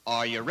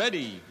Are you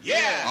ready?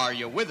 Yeah! Are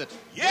you with it?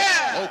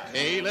 Yeah!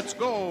 Okay, let's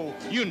go.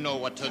 You know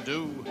what to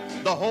do.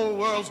 The whole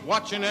world's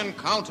watching and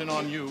counting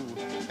on you.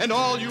 And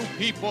all you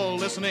people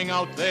listening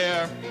out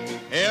there,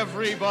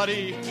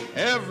 everybody,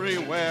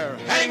 everywhere,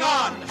 hang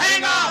on,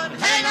 hang on,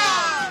 hang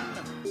on!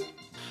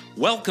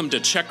 Welcome to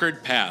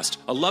Checkered Past,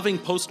 a loving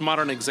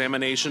postmodern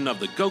examination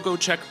of the Go-Go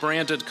Check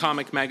branded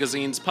comic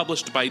magazines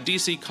published by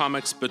DC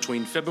Comics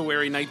between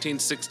February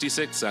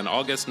 1966 and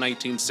August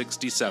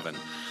 1967.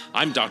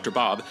 I'm Dr.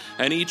 Bob,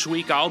 and each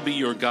week I'll be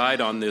your guide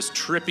on this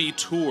trippy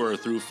tour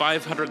through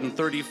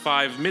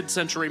 535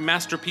 mid-century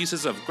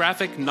masterpieces of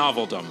graphic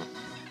noveldom.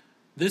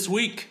 This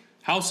week,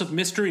 House of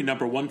Mystery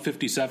number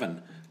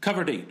 157.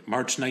 Cover date,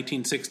 March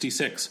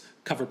 1966.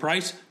 Cover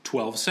price,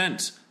 12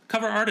 cents.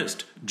 Cover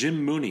artist,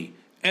 Jim Mooney.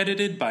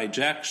 Edited by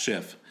Jack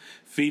Schiff.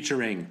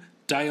 Featuring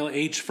Dial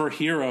H for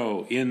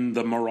Hero in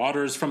The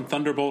Marauders from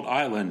Thunderbolt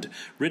Island.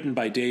 Written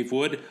by Dave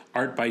Wood,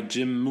 art by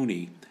Jim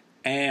Mooney.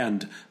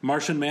 And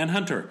Martian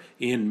Manhunter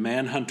in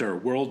Manhunter,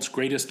 World's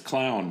Greatest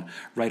Clown.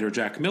 Writer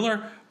Jack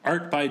Miller,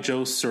 art by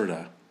Joe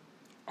Certa.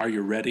 Are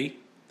you ready?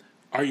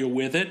 Are you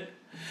with it?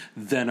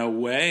 Then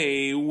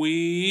away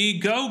we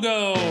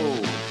go!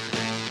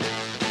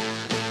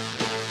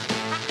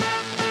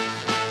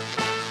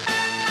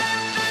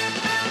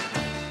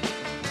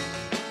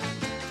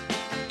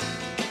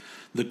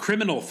 The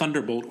criminal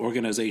Thunderbolt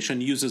organization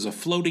uses a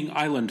floating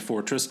island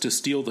fortress to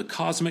steal the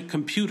Cosmic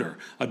Computer,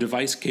 a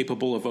device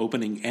capable of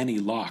opening any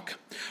lock.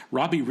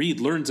 Robbie Reed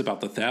learns about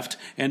the theft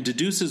and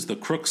deduces the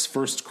crook's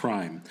first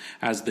crime.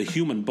 As the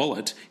Human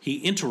Bullet, he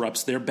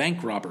interrupts their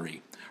bank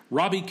robbery.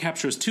 Robbie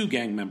captures 2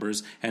 gang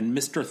members, and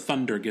Mr.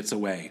 Thunder gets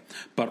away.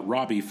 But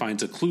Robbie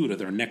finds a clue to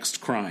their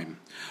next crime.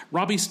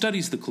 Robbie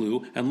studies the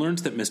clue and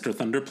learns that Mr.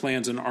 Thunder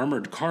plans an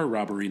armored car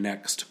robbery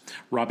next.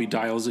 Robbie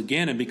dials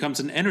again and becomes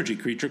an energy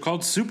creature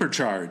called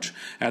Supercharge.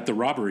 At the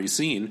robbery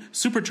scene,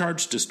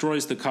 Supercharge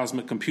destroys the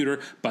Cosmic Computer,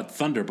 but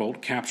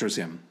Thunderbolt captures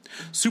him.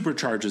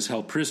 Supercharge is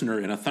held prisoner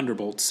in a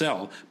Thunderbolt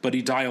cell, but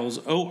he dials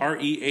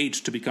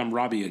OREH to become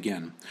Robbie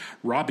again.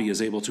 Robbie is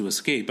able to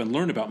escape and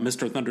learn about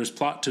Mr. Thunder's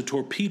plot to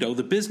torpedo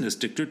the business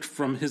district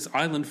from his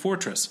island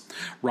fortress.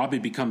 Robbie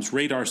becomes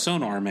Radar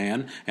Sonar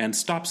Man and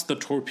stops the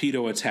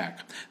torpedo attack.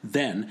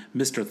 Then,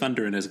 Mr.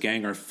 Thunder and his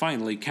gang are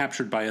finally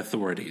captured by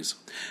authorities.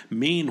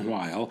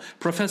 Meanwhile,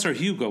 Professor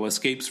Hugo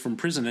escapes from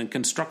prison and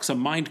constructs a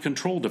mind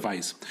control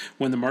device.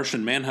 When the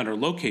Martian Manhunter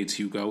locates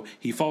Hugo,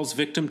 he falls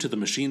victim to the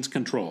machine's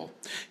control.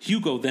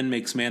 Hugo then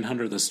makes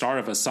Manhunter the star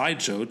of a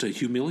sideshow to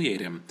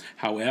humiliate him.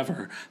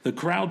 However, the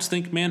crowds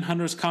think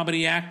Manhunter's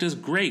comedy act is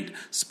great,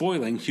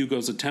 spoiling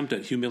Hugo's attempt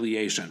at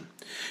humiliation.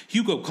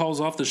 Hugo calls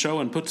off the show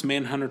and puts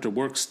Manhunter to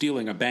work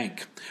stealing a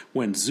bank.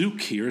 When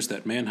Zook hears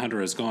that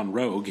Manhunter has gone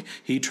rogue,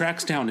 he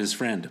tracks down his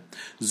friend.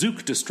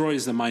 Zook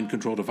destroys the mind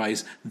control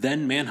device,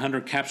 then Manhunter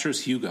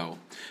captures Hugo.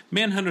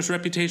 Manhunter's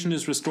reputation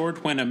is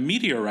restored when a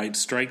meteorite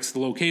strikes the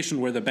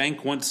location where the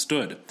bank once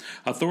stood.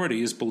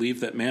 Authorities believe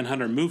that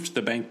Manhunter moved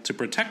the bank to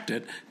protect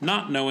it,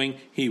 not knowing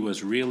he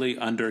was really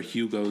under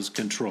Hugo's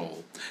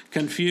control.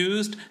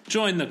 Confused?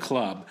 Join the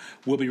club.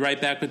 We'll be right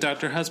back with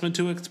Dr. Husband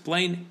to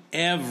explain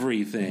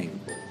everything.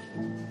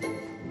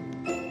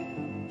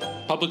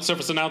 Public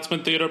Service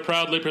Announcement Theater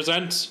proudly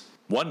presents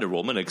Wonder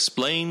Woman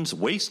explains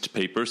waste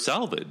paper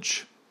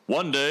salvage.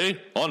 One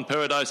day on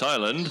Paradise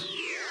Island.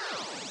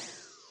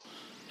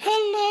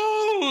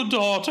 Hello,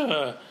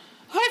 daughter.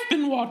 I've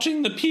been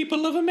watching the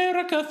people of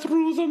America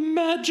through the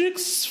magic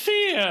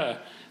sphere,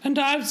 and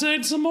I've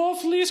said some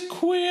awfully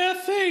queer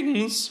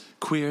things.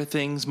 Queer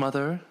things,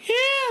 Mother?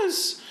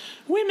 Yes.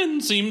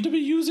 Women seem to be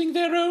using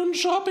their own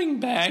shopping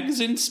bags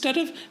instead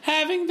of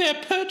having their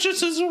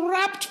purchases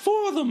wrapped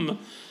for them.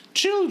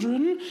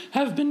 Children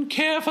have been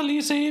carefully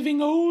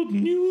saving old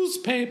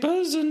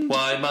newspapers and...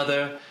 Why,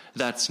 Mother,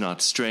 that's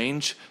not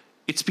strange.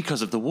 It's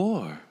because of the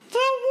war.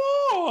 The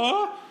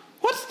war?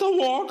 What's the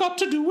war got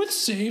to do with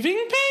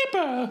saving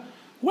paper?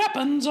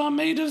 Weapons are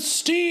made of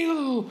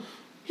steel.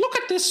 Look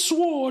at this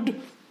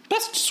sword.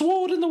 Best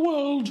sword in the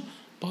world.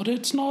 But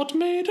it's not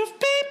made of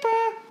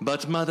paper.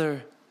 But,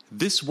 Mother,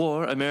 this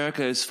war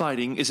America is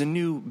fighting is a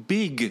new,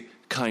 big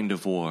kind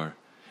of war.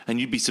 And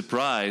you'd be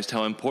surprised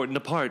how important a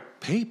part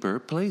paper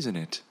plays in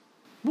it.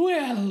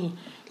 Well,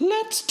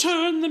 let's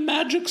turn the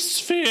magic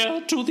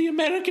sphere to the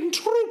American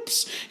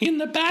troops in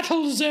the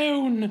battle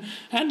zone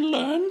and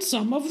learn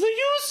some of the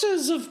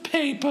uses of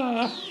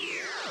paper.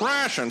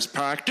 Rations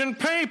packed in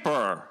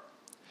paper.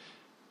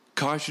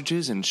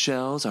 Cartridges and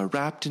shells are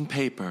wrapped in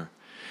paper.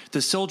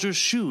 The soldiers'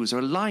 shoes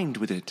are lined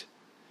with it.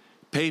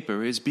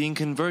 Paper is being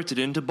converted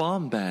into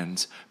bomb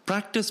bands,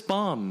 practice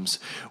bombs,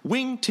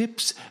 wing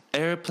tips,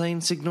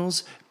 airplane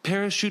signals,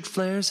 parachute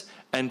flares,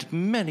 and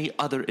many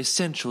other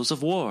essentials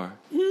of war.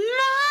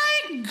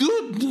 My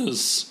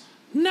goodness!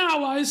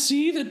 Now I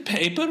see that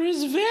paper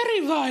is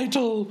very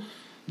vital.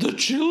 The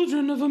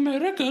children of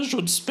America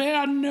should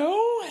spare no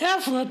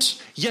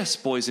effort. Yes,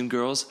 boys and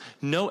girls,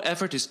 no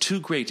effort is too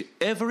great.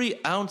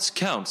 Every ounce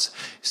counts.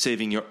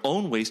 Saving your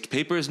own waste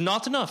paper is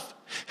not enough.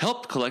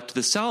 Help collect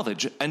the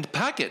salvage and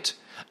pack it.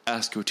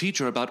 ask your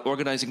teacher about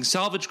organizing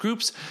salvage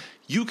groups.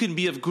 You can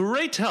be of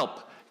great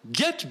help.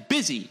 Get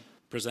busy.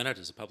 Presented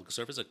as a public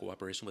service in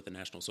cooperation with the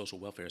National Social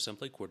Welfare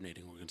Assembly,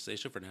 coordinating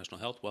organization for national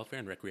health, welfare,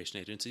 and recreation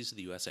agencies of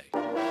the USA.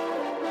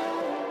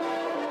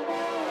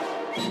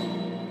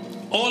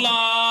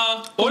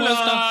 Hola! ¿Cómo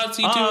estás?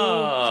 ¿Y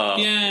tú?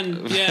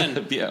 Bien,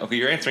 bien. Yeah, okay,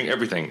 you're answering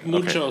everything.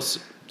 Muchos.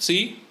 Okay.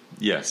 See?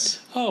 Yes.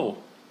 Oh,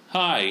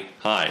 hi.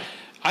 Hi.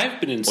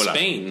 I've been in Hola.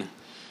 Spain.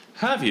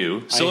 Have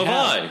you? So have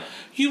I.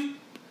 You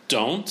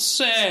don't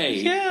say.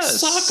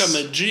 Yes.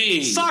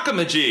 Sakamaji.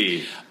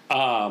 Sakamaji.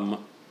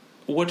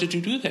 What did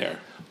you do there?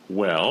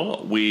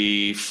 Well,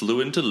 we flew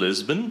into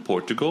Lisbon,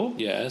 Portugal.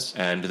 Yes.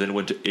 And then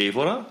went to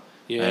Évora.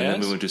 Yes. And then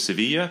we went to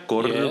Sevilla,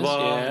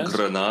 Córdoba, Yes.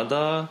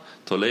 Granada,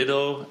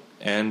 Toledo,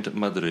 and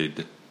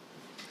Madrid.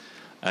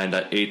 And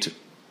I ate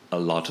a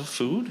lot of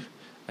food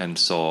and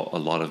saw a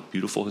lot of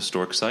beautiful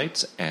historic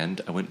sites.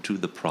 And I went to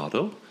the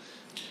Prado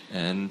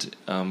and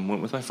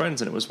went with my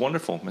friends, and it was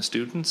wonderful. My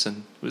students,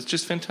 and it was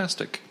just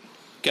fantastic.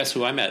 Guess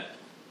who I met?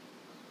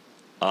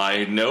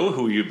 I know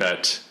who you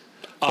met.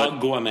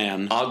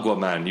 Aquaman.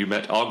 Aquaman. You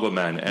met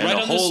Aquaman. And Right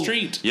a on the whole,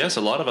 street. Yes,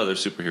 a lot of other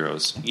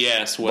superheroes.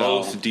 Yes,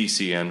 well, Both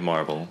DC and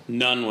Marvel.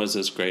 none was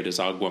as great as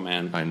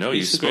Aquaman. I know,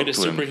 He's you the greatest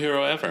spoke to him.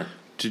 superhero ever.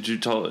 Did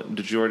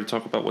you already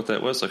talk about what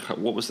that was? Like,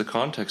 what was the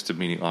context of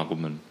meeting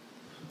Aquaman?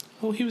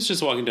 Oh, he was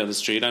just walking down the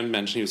street. I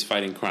mentioned he was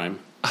fighting crime.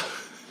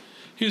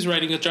 He was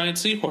riding a giant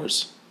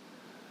seahorse.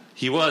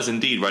 He was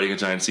indeed riding a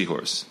giant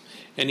seahorse.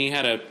 And he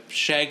had a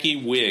shaggy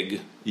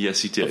wig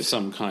Yes, he did. of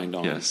some kind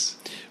on. Yes.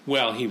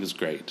 Well, he was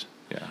great.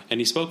 Yeah. And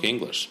he spoke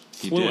English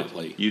He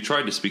fluently. did. You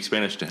tried to speak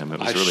Spanish to him. It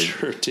was I really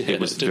sure did. It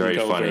was It didn't very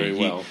go funny. very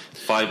well.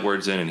 5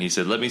 words in, and he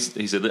said,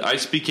 I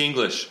speak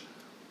English.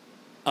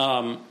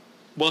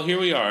 Well, here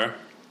we are,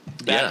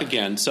 back Yeah.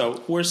 again.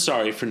 So we're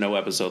sorry for no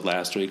episode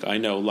last week. I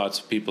know lots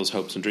of people's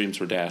hopes and dreams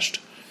were dashed.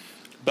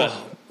 But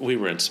we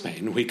were in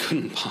Spain. We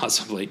couldn't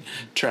possibly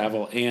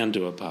travel and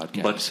do a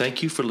podcast. But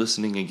thank you for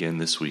listening again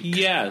this week.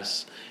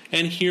 Yes.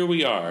 And here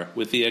we are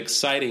with the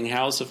exciting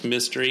House of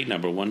Mystery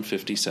number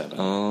 157.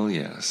 Oh,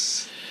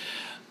 yes.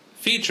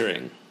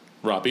 Featuring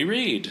Robbie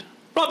Reed.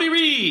 Robbie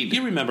Reed!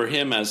 You remember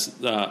him as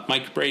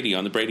Mike Brady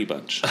on the Brady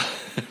Bunch.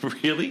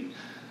 Really?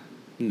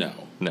 No.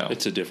 No.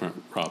 It's a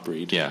different Rob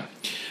Reed. Yeah.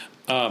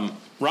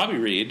 Robbie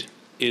Reed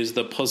is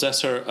the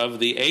possessor of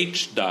the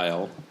H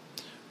dial,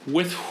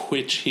 with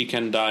which he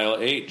can dial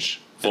H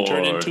and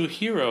turn For into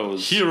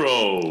heroes.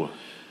 Hero!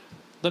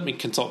 Let me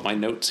consult my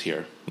notes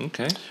here.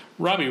 Okay.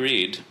 Robbie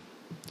Reed,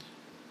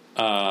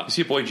 Is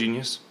he a boy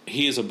genius?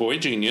 he is a boy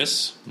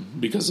genius,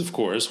 because of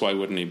course, why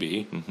wouldn't he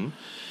be?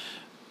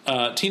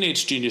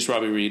 Teenage genius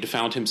Robbie Reed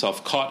found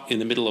himself caught in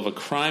the middle of a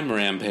crime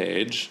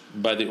rampage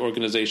by the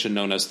organization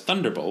known as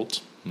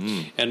Thunderbolt,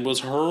 and was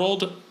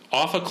hurled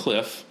off a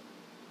cliff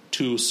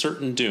to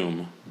certain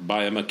doom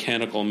by a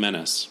mechanical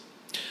menace.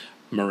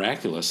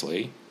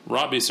 Miraculously,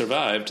 Robbie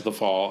survived the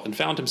fall and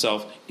found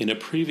himself in a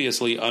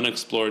previously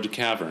unexplored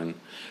cavern,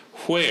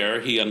 where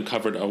he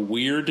uncovered a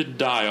weird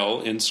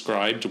dial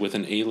inscribed with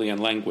an alien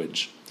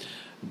language.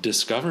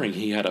 Discovering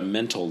he had a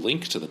mental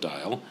link to the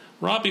dial,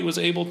 Robbie was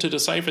able to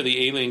decipher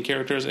the alien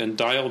characters and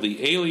dial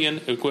the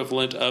alien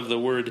equivalent of the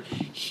word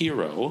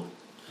hero,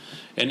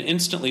 and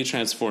instantly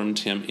transformed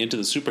him into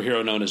the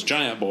superhero known as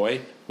Giant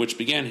Boy, which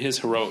began his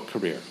heroic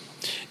career.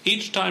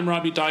 Each time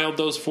Robbie dialed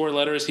those 4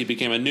 letters, he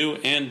became a new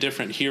and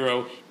different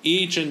hero,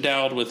 each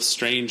endowed with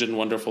strange and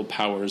wonderful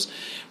powers,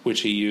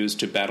 which he used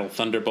to battle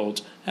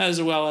Thunderbolt,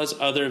 as well as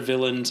other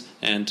villains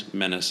and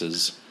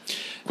menaces.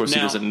 Of course, he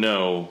Now- doesn't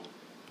know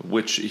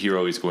which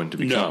hero he's going to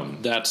No, become.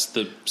 that's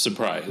the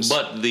surprise.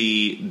 But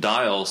the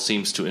dial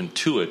seems to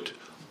intuit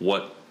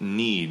what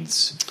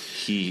needs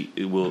he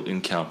will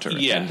encounter.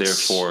 Yes. And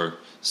therefore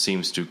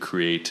seems to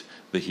create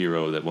the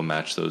hero that will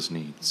match those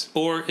needs.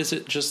 Or is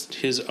it just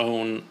his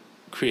own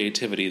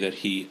creativity that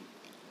he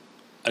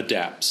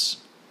adapts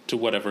to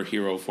whatever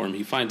hero form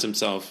he finds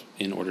himself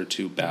in order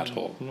to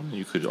battle?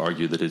 You could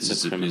argue that it's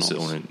The criminals.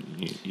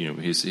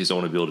 his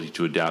own ability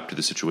to adapt to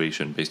the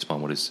situation based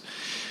upon what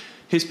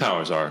his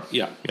powers are.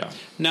 Yeah. Yeah.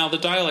 Now, the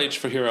Dial H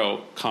for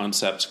Hero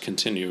concept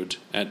continued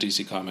at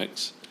DC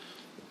Comics.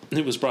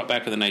 It was brought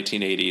back in the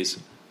 1980s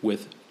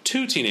with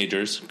 2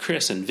 teenagers,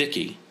 Chris and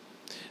Vicky.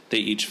 They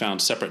each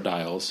found separate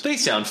dials. They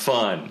sound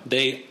fun.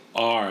 They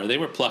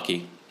were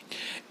plucky.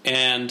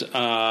 And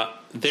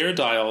their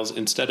dials,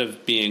 instead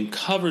of being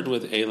covered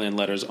with alien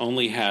letters,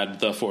 only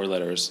had the 4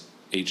 letters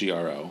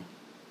AGRO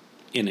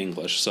in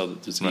English, so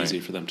that it's Right. easy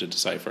for them to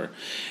decipher.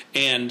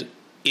 And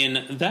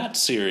in that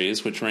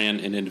series, which ran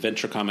in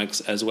Adventure Comics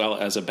as well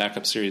as a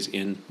backup series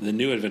in The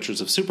New Adventures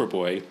of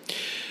Superboy,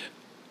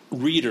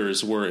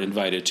 readers were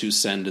invited to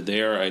send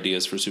their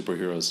ideas for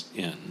superheroes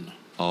in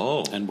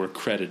Oh. and were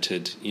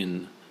credited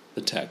in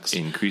the text.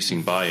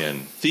 Increasing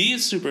buy-in.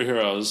 These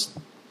superheroes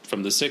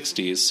from the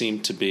 60s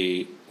seem to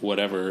be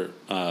whatever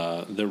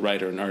the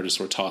writer and artist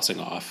were tossing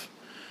off,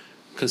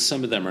 because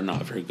some of them are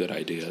not very good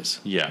ideas.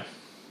 Yeah,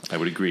 I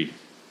would agree.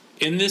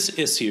 In this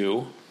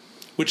issue,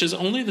 which is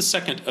only the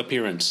second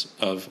appearance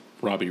of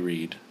Robbie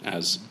Reed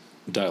as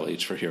Dial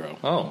H for hero.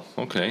 Oh,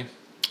 okay.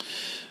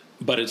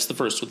 But it's the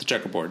first with the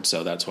checkerboard,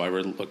 so that's why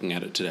we're looking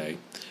at it today.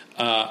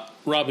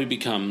 Robbie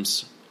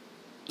becomes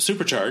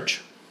Supercharge,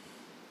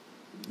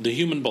 the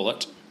Human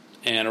Bullet,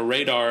 and a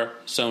Radar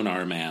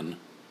Sonar Man.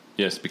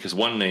 Yes, because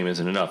one name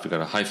isn't enough. We've got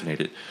to hyphenate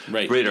it.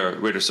 Right.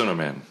 Radar Sonar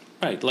Man.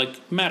 Right,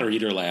 like Matter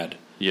Eater Lad.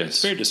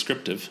 Yes. Very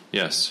descriptive.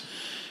 Yes.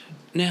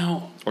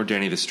 Now, Or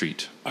Danny the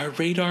Street. are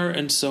radar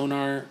and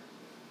sonar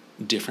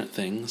different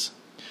things?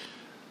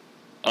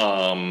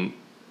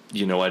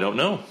 I don't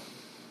know.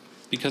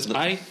 Because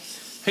Hey,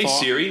 thought-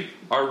 Siri,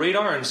 are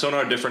radar and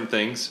sonar different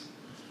things?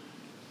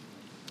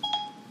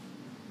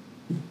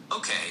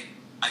 Okay,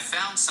 I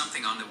found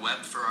something on the web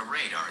for a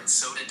radar and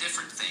soda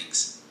different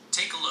things.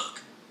 Take a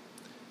look.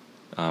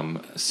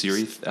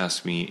 Siri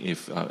asked me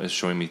if is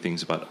showing me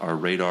things about our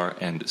radar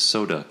and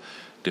soda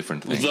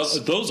different things.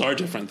 Those are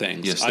different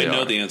things. Yes, I they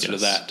know are. the answer to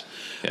Yes. that.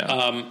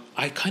 Yeah.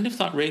 I kind of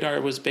thought radar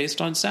was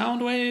based on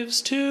sound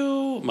waves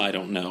too. I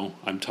don't know.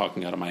 I'm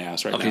talking out of my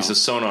ass right now. Okay, so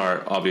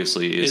sonar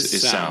obviously is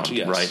Is sound, sound,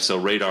 yes. right? So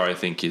radar, I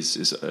think,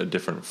 is a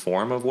different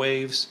form of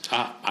waves.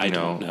 I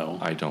don't know.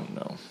 I don't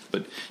know.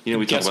 But, we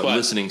talk Guess about what?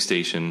 listening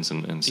stations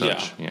and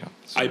such. Yeah.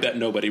 So- I bet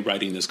nobody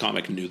writing this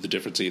comic knew the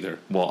difference either.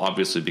 Well,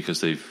 obviously,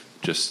 because they've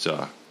just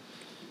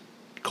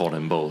called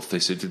him both. They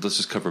said, let's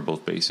just cover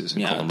both bases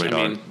and Yeah, call him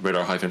I mean-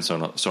 radar hyphen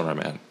sonar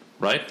man.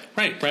 Right?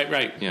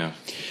 Right. Yeah.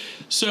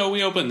 So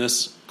we open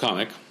this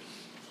comic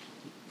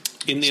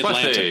in the Splash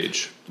Atlantic.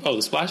 page. Oh,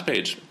 the splash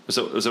page. Is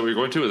that what you're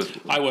going to?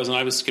 I wasn't.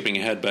 I was skipping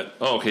ahead, but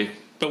Okay.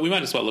 we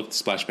might as well look at the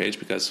splash page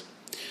because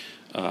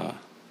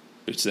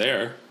it's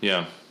there,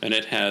 Yeah. and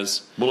it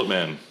has Bullet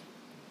Man.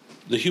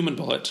 the Human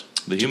Bullet.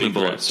 The to human be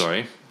bullet, correct,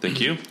 sorry.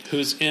 Thank you.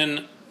 who's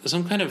in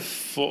some kind of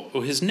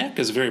his neck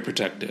is very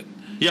protected.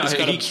 Yeah, He's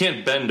got he a-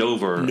 can't bend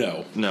over.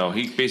 No.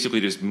 He basically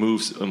just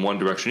moves in one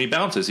direction. He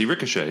bounces. He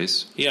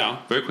ricochets Yeah,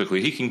 very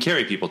quickly. He can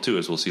carry people, too,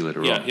 as we'll see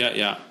later on.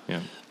 yeah.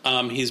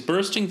 Yeah. He's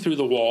bursting through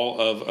the wall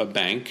of a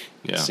bank,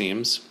 Yeah. it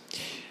seems.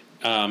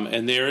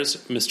 And there's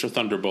Mr.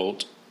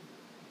 Thunderbolt,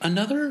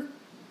 another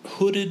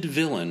hooded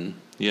villain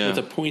Yeah. with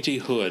a pointy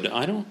hood.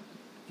 I don't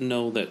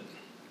know that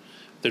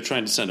they're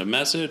trying to send a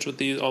message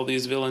with all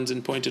these villains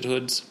in pointed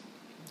hoods.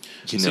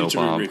 You know, Seems to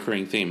be a Bob,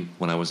 recurring theme.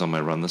 when I was on my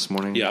run this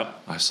morning, Yeah.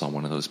 I saw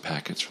one of those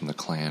packets from the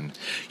Klan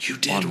You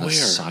did on the where?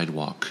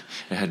 sidewalk.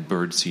 It had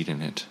birdseed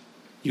in it.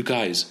 You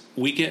guys,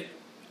 we get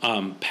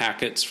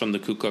packets from the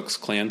Ku Klux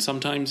Klan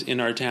sometimes in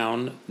our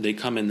town. They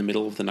come in the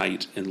middle of the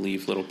night and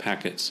leave little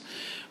packets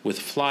with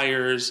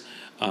flyers.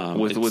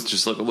 With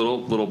just like a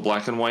little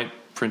black and white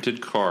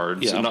printed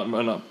cards, Yeah. not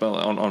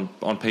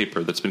on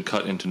paper that's been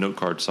cut into note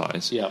card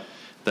size. Yeah.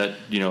 That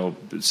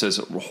it says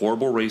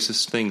horrible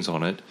racist things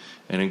on it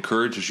and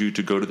encourages you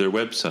to go to their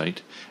website,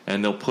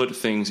 and they'll put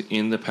things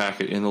in the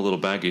packet in the little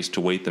baggies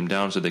to weight them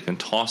down so they can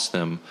toss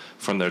them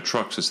from their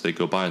trucks as they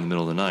go by in the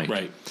middle of the night.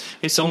 Right.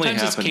 It's Sometimes only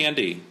it's happened.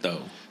 candy,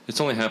 though. It's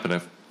only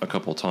happened a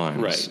couple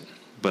times. Right.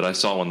 But I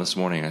saw one this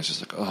morning, and I was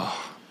just like,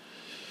 oh.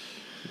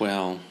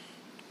 Well,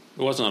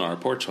 it wasn't on our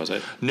porch, was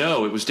it?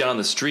 No, it was down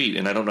the street,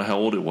 and I don't know how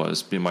old it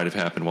was. It might have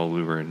happened while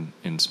we were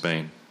in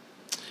Spain.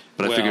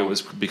 But I figure it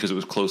was because it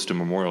was close to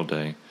Memorial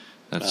Day.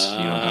 That's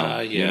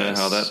you know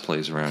how that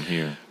plays around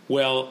here.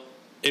 Well,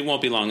 it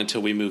won't be long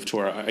until we move to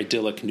our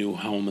idyllic new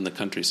home in the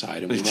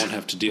countryside, and we won't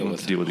have to deal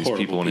with these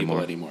horrible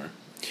people anymore.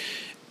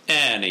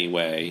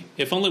 Anyway,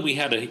 if only we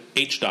had a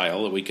H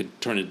dial that we could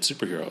turn into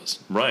superheroes.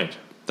 Right,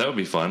 that would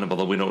be fun.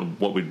 Although we know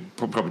what we'd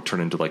probably turn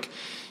into, like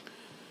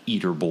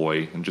Eater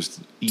Boy and just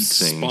eat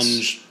things.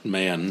 Sponge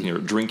Man.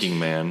 Drinking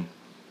Man.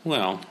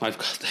 Well, I've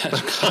got that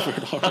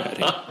covered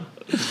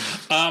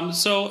already.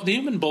 So the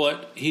Human Bullet,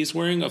 he's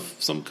wearing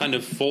some kind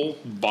of full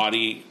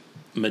body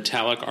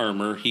metallic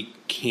armor. He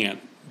can't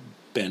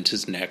bend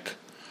his neck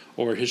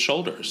or his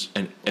shoulders.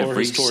 And or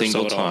every his torso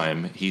single at all.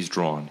 time he's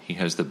drawn, he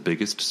has the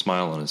biggest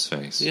smile on his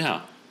face.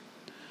 Yeah.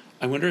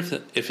 I wonder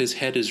if his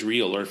head is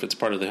real or if it's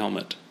part of the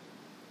helmet.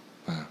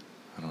 I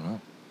don't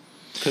know.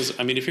 Because,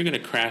 I mean, if you're going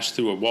to crash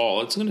through a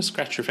wall, it's going to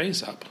scratch your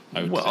face up.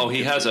 I would think.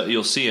 He has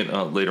you'll see it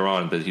later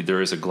on, but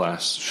there is a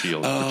glass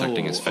shield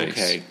protecting his face.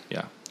 Okay.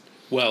 Yeah.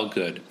 Well,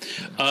 good.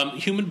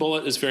 Human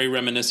Bullet is very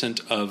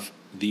reminiscent of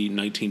the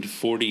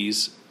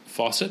 1940s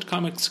Fawcett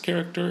Comics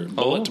character,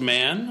 Bullet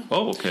Man,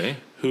 Oh, okay.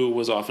 who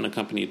was often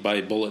accompanied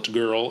by Bullet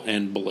Girl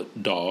and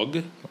Bullet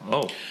Dog.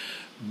 Oh.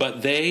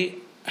 But they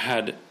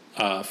had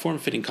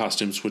form-fitting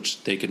costumes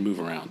which they could move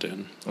around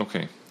in.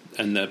 Okay.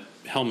 And the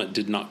helmet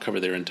did not cover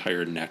their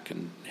entire neck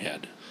and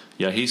head.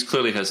 Yeah, he's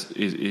clearly has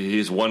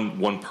his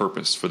one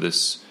purpose for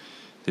this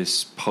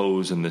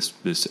pose and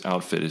this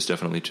outfit is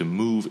definitely to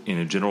move in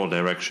a general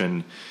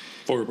direction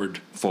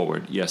Forward.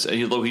 Yes,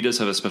 although he does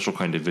have a special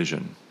kind of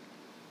vision.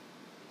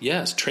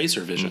 Yes,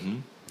 tracer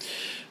vision.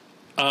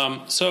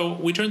 So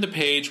we turn the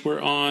page.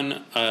 We're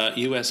on a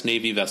U.S.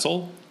 Navy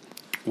vessel,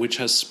 which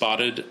has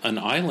spotted an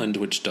island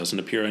which doesn't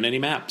appear on any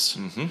maps.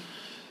 Mm-hmm.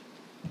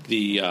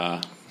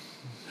 The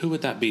who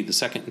would that be? The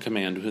second in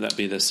command? Would that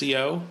be the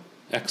CO?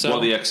 XO? Well,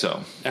 the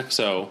XO.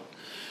 XO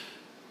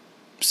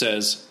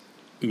says,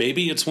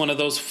 maybe it's one of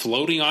those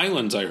floating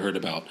islands I heard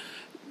about.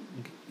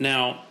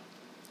 Now,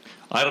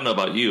 I don't know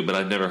about you, but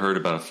I've never heard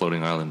about a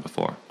floating island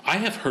before. I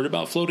have heard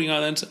about floating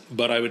islands,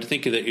 but I would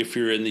think that if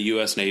you're in the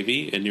U.S.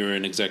 Navy and you're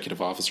an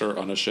executive officer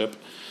on a ship,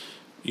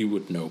 you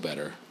would know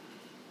better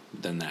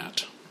than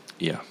that.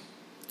 Yeah.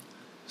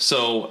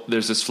 So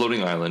there's this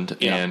floating island,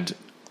 and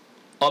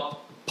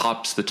up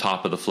pops the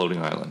top of the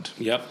floating island.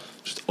 Yep.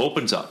 Just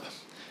opens up.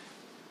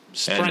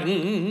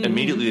 And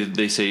immediately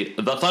they say,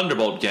 the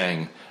Thunderbolt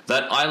Gang.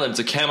 That island's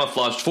a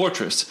camouflaged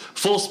fortress.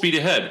 Full speed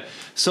ahead.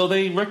 So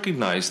they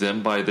recognize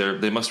them by their...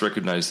 They must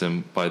recognize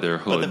them by their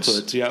hoods. By the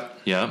hoods, yep.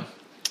 Yeah.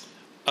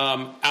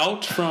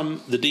 Out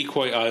from the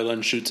decoy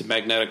island shoots a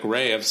magnetic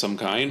ray of some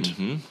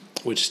kind,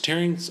 which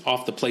tears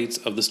off the plates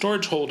of the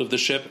storage hold of the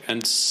ship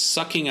and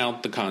sucking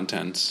out the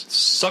contents.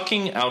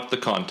 Sucking out the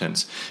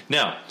contents.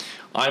 Now,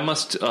 I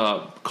must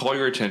call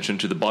your attention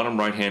to the bottom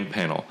right-hand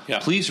panel. Yeah.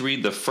 Please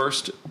read the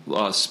first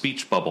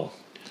speech bubble.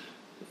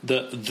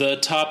 The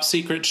top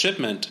secret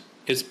shipment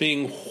is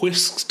being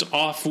whisked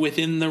off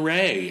within the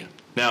ray.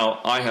 Now,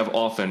 I have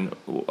often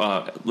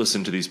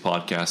listened to these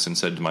podcasts and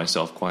said to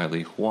myself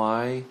quietly,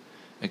 why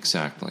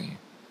exactly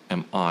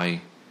am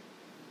I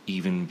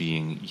even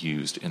being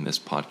used in this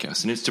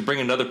podcast? And it's to bring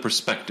another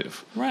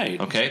perspective. Right.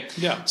 Okay?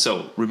 Yeah.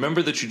 So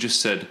remember that you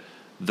just said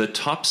the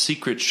top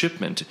secret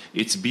shipment,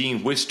 it's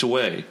being whisked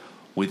away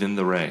within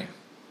the ray.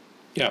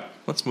 Yeah.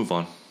 Let's move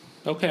on.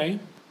 Okay.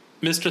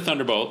 Mr.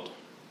 Thunderbolt,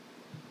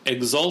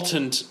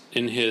 exultant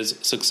in his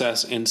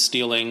success in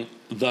stealing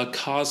the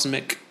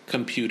cosmic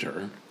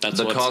computer. That's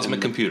The what's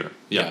cosmic computer.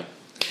 Yeah.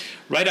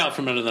 Right out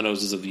from under the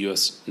noses of the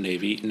U.S.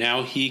 Navy.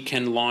 Now he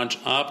can launch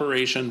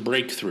Operation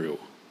Breakthrough.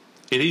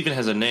 It even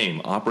has a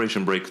name,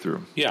 Operation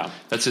Breakthrough. Yeah.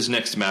 That's his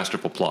next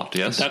masterful plot,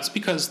 yes? That's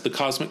because the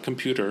cosmic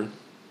computer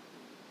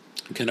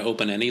can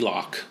open any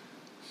lock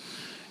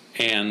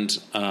and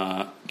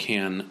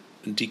can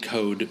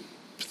decode...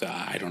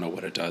 I don't know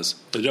what it does.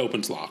 It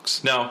opens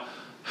locks. Now,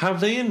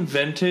 have they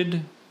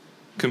invented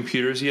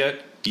computers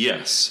yet?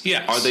 Yes.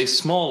 Yes. Are they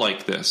small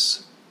like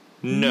this?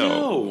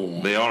 No.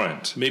 They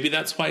aren't. Maybe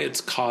that's why it's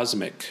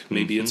cosmic.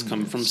 Maybe it's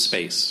come from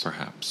space.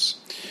 Perhaps.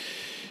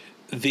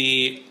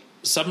 The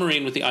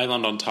submarine with the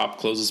island on top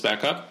closes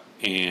back up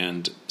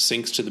and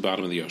sinks to the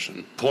bottom of the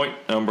ocean. Point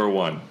number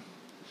 1.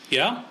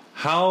 Yeah?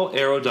 How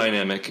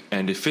aerodynamic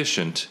and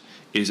efficient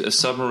is a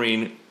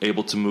submarine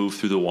able to move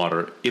through the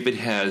water if it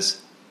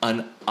has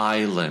an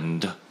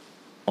island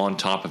on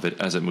top of it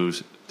as it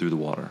moves through the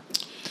water?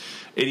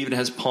 It even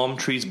has palm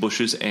trees,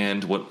 bushes,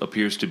 and what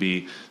appears to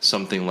be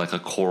something like a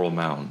coral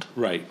mound.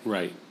 Right.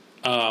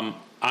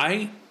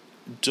 I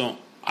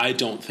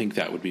don't think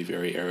that would be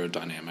very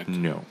aerodynamic.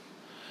 No.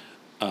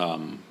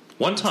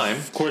 One time...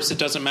 Of course, it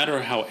doesn't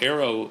matter how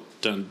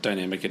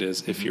aerodynamic it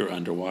is if you're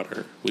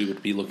underwater. We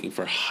would be looking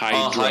for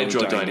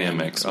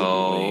hydrodynamics.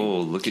 Oh,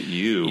 look at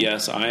you.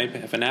 Yes, I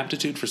have an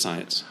aptitude for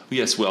science.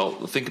 Yes, well,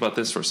 think about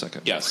this for a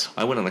second. Yes.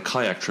 I went on a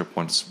kayak trip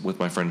once with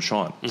my friend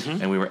Sean,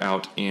 and we were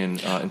out in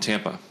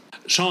Tampa.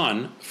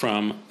 Sean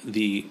from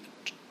the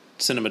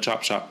Cinema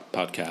Chop Shop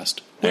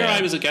podcast, where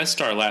I was a guest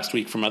star last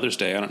week for Mother's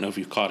Day. I don't know if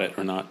you caught it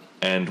or not.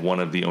 And one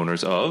of the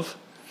owners of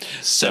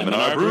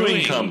Seminar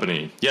Brewing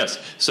Company. Yes.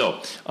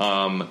 So,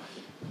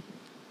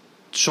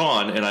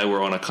 Sean and I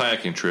were on a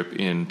kayaking trip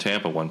in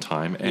Tampa one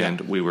time,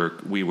 and we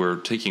were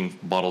taking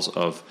bottles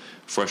of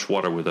fresh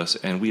water with us,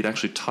 and we had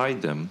actually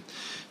tied them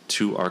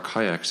to our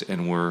kayaks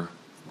and were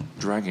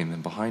dragging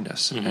them behind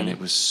us. And it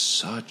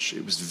was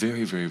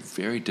very, very,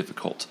 very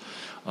difficult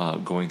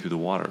going through the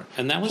water.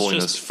 And that was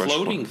just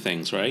floating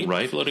things, right?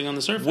 Right. Floating on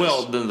the surface.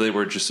 Well, then they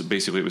were just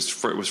basically, it was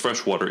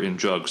fresh water in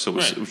jugs, so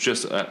it was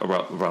just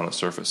around the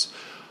surface.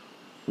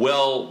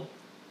 Well,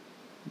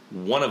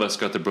 one of us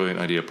got the brilliant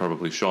idea,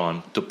 probably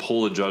Sean, to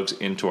pull the jugs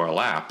into our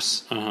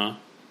laps.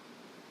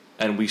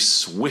 And we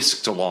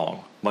whisked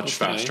along much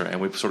faster, and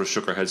we sort of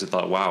shook our heads and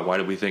thought, wow, why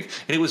did we think?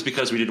 And it was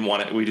because we didn't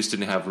want it. We just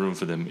didn't have room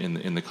for them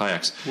in the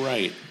kayaks.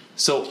 Right.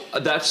 So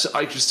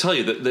I just tell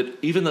you that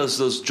even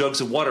those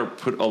jugs of water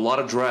put a lot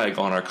of drag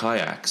on our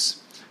kayaks.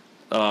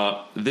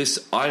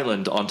 This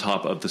island on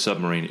top of the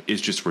submarine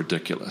is just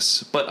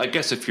ridiculous. But I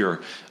guess if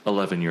you're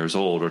 11 years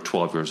old or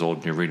 12 years old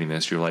and you're reading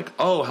this, you're like,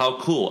 oh, how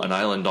cool, an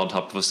island on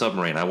top of a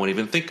submarine. I won't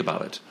even think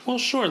about it. Well,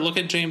 sure. Look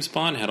at James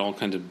Bond, had all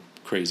kinds of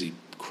crazy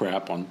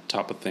crap on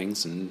top of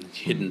things and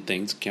hidden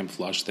things,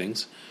 camouflage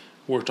things.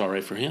 Worked all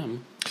right for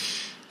him.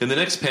 In the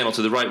next panel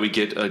to the right, we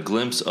get a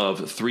glimpse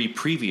of 3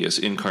 previous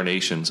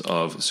incarnations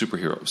of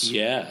superheroes.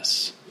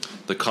 Yes.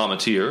 The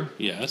Cometeer.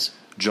 Yes.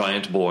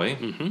 Giant Boy.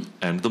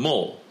 And the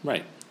Mole.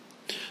 Right.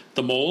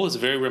 The Mole is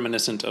very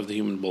reminiscent of the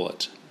Human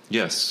Bullet.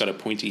 Yes. He's got a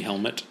pointy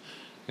helmet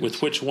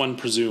with which one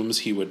presumes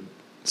he would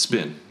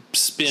spin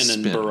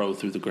and burrow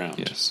through the ground.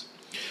 Yes.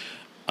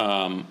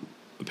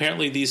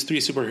 Apparently, these 3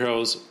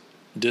 superheroes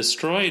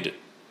destroyed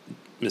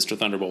Mr.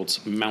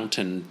 Thunderbolt's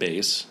mountain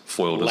base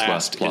foiled his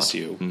last plot.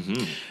 Issue.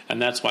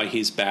 And that's why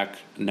he's back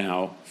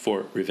now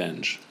for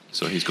revenge.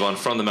 So he's gone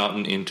from the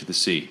mountain into the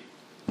sea.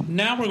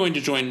 Now we're going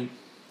to join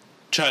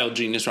child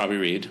genius Robbie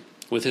Reed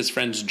with his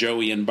friends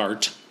Joey and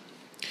Bart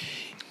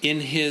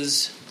in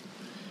his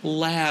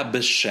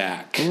Lab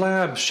Shack.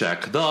 Lab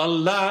Shack. The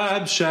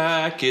Lab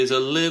Shack is a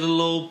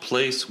little old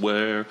place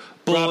where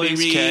Robbie boys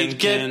Reed can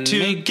get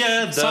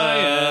together.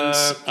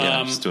 science.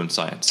 Yeah, just doing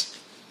science.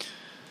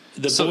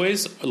 The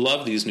boys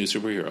love these new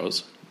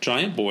superheroes.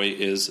 Giant Boy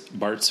is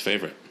Bart's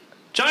favorite.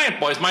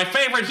 Giant Boy's my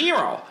favorite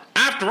hero.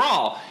 After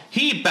all,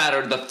 he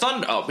battered a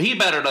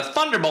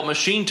Thunderbolt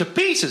machine to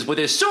pieces with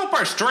his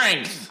super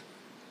strength.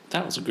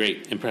 That was a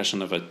great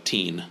impression of a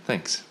teen.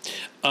 Thanks.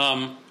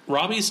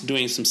 Robbie's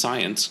doing some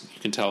science. You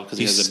can tell because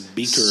he has a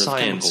beaker of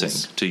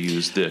chemicals. To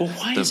use the. Well,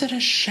 why is it a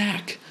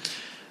shack?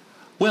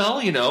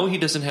 Well, you know,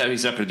 he's not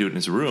going to do it in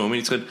his room.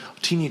 He's got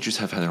teenagers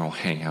have their own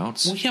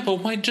hangouts. Well, yeah, but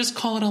why just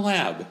call it a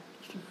lab?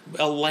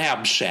 A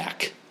lab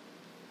shack.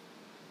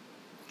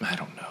 I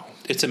don't know.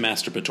 It's a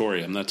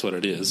masturbatorium. That's what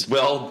it is.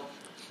 Well,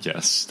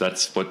 yes,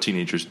 that's what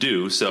teenagers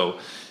do. So,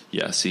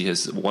 yes, he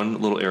has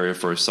one little area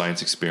for his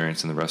science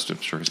experience, and the rest, I'm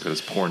sure he's got his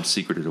porn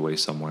secreted away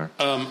somewhere.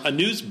 A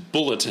news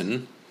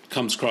bulletin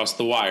comes across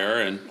the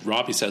wire, and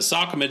Robbie says,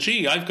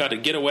 "Sakamaji, I've got to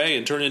get away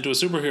and turn into a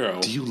superhero."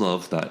 Do you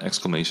love that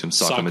exclamation,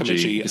 Sakamaji?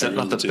 Sakamaji? Is that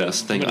not the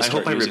best thing? I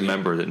hope I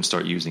remember it and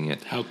start using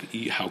it. How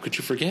could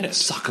you forget it?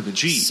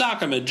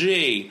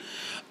 Sakamaji.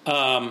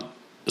 Sakamaji.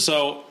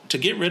 So, to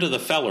get rid of the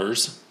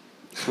fellers,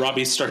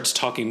 Robbie starts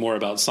talking more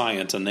about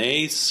science, and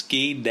they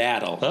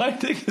ski-daddle. I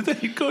think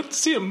that you go to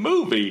see a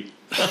movie.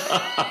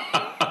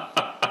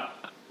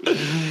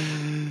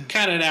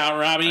 Cut it out,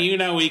 Robbie. You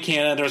know we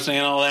can't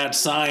understand all that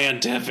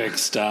scientific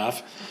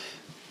stuff.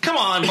 Come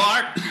on,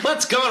 Bart.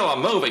 Let's go to a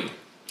movie.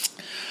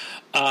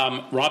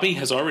 Robbie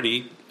has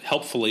already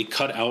helpfully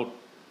cut out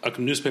a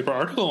newspaper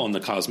article on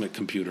the cosmic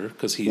computer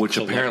because which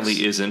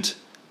apparently isn't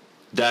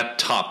that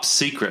top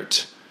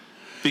secret.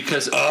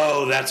 Because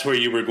that's where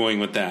you were going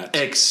with that.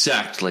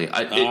 Exactly.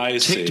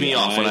 It ticked me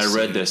off when I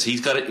read this. He's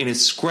got it in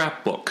his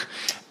scrapbook.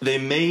 They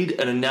made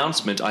an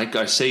announcement.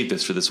 I saved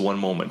this for this one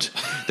moment.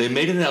 They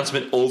made an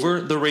announcement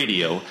over the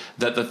radio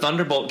that the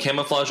Thunderbolt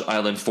Camouflage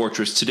Island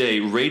Fortress today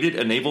raided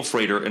a naval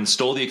freighter and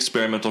stole the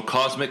experimental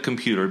cosmic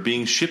computer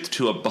being shipped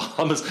to a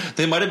Bahamas.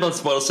 They might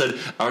have well said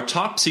our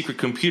top secret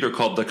computer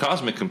called the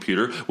Cosmic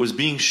Computer was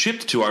being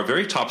shipped to our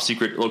very top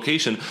secret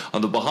location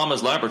on the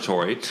Bahamas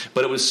laboratory,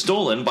 but it was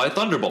stolen by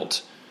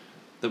Thunderbolt.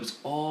 That was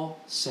all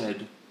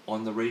said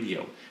on the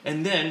radio.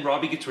 And then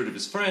Robbie gets rid of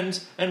his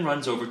friends and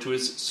runs over to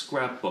his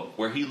scrapbook,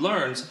 where he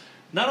learns,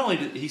 not only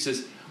he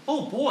says,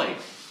 "Oh boy,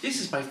 this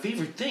is my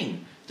favorite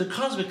thing, the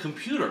cosmic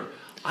computer.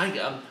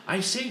 I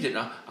saved it.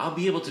 I'll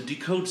be able to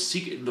decode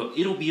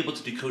it'll be able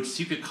to decode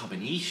secret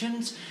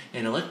combinations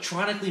and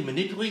electronically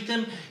manipulate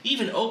them,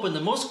 even open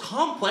the most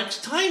complex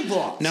time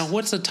vaults." Now,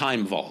 what's a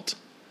time vault?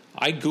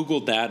 I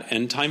Googled that,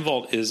 and Time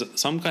Vault is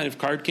some kind of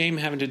card game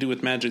having to do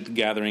with Magic the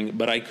Gathering,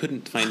 but I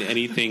couldn't find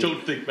anything. I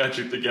don't think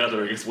Magic the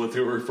Gathering is what they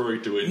were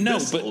referring to in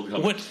this old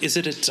company. What is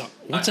it? Is it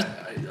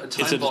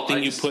a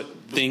thing you put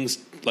things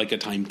like a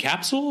time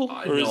capsule?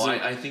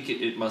 I think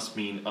it must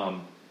mean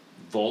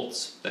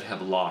vaults that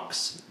have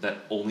locks that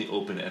only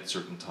open at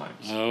certain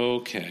times.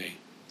 Okay.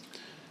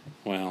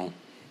 Well,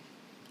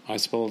 I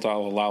suppose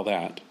I'll allow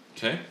that.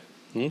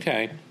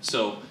 Okay.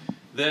 So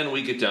then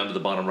we get down to the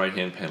bottom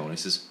right-hand panel, and he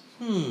says,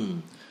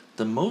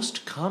 the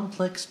most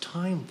complex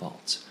time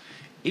vaults.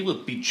 It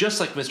would be just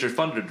like Mr.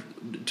 Thunder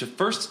to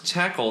first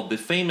tackle the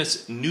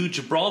famous New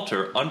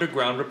Gibraltar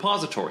underground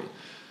repository.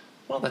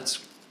 Well,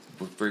 that's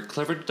a very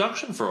clever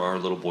deduction for our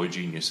little boy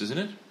genius, isn't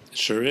it? It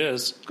sure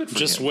is. Good for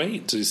Just him.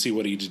 wait to see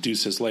what he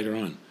deduces later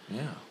on.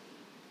 Yeah.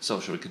 So,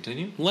 should we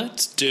continue?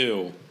 Let's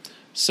do.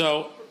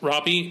 So,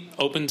 Robbie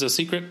opens a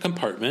secret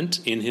compartment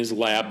in his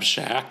lab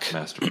shack.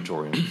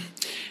 Masturbatorium.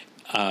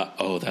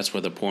 That's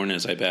where the porn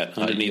is, I bet.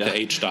 Underneath the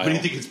H dial. What do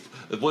you think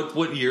it's...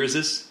 What year is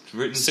this?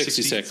 Written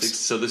 66.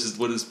 So this is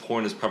what his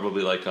porn is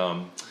probably like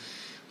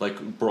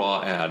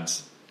bra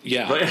ads.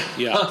 Yeah. Right?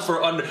 Yeah.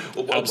 For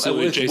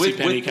Absolutely.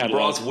 JCPenney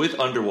catalog. Bras with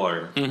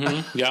underwire.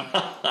 Mm-hmm. Yeah.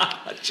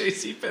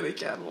 JCPenney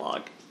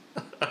catalog.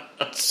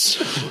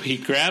 So he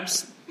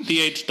grabs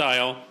the H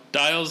dial,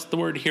 dials the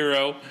word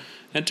hero,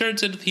 and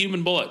turns into the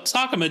human bullet.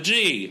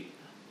 Sakamaji!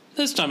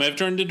 This time I've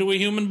turned into a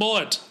human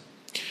bullet.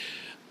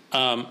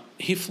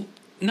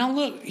 Now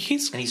look,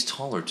 he's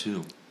taller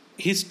too.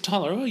 He's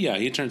taller. Oh yeah,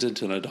 he turns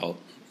into an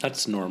adult.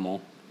 That's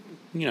normal.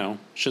 You know,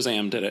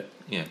 Shazam did it.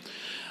 Yeah.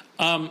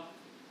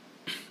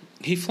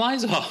 He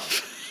flies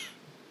off,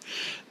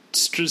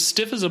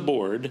 stiff as a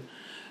board.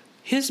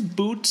 His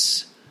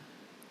boots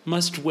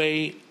must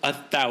weigh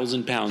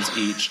 1,000 pounds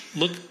each.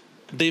 Look,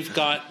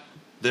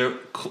 they're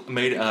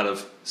made out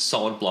of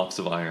solid blocks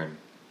of iron.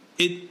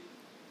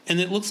 And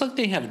it looks like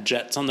they have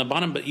jets on the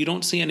bottom, but you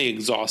don't see any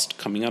exhaust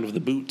coming out of the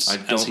boots. I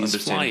don't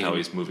understand flying. how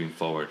he's moving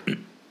forward.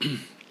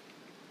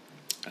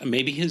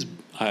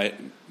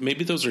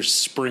 Maybe those are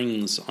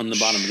springs on the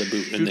bottom of the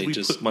boot, and they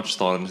just put much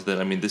thought into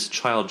that. I mean, this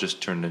child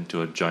just turned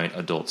into a giant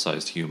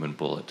adult-sized human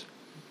bullet.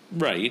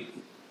 Right.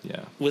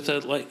 Yeah. With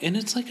and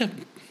it's like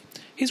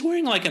he's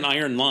wearing like an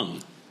iron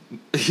lung.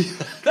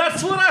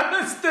 That's what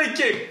I was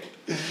thinking.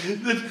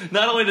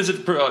 Not only does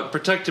it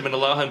protect him and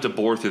allow him to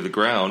bore through the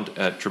ground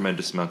at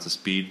tremendous amounts of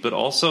speed, but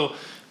also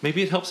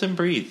maybe it helps him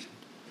breathe.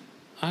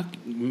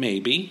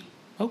 Maybe.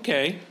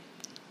 Okay.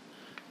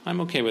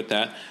 I'm okay with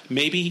that.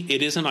 Maybe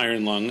it is an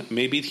iron lung.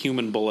 Maybe the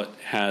human bullet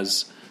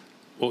has,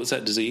 what was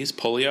that disease?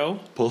 Polio?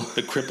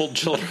 The crippled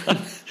children.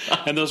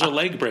 And those are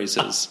leg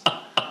braces.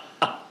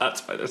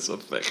 That's why they're so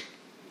thick.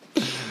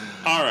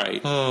 All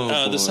right.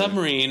 The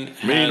submarine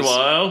has,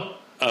 Meanwhile...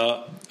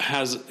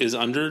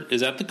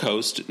 is at the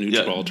coast at New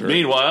Gibraltar.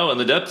 Meanwhile, in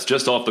the depths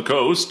just off the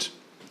coast...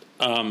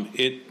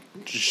 it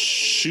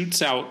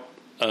shoots out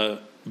a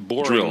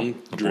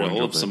boring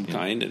drill of some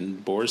kind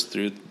and bores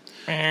through the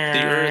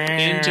earth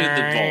into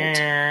the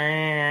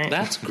vault.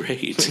 That's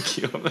great. Thank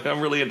you. I'm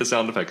really into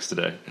sound effects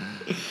today.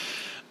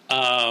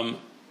 The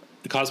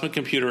cosmic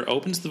computer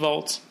opens the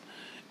vault.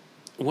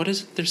 What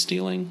is it they're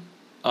stealing?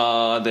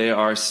 They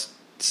are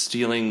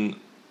stealing...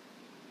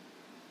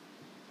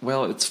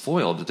 Well, it's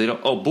foiled. They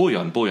don't... Oh,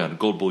 bullion,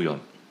 gold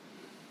bullion.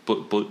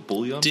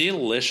 Bullion?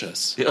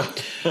 Delicious. Yeah.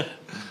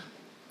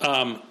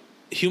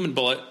 Human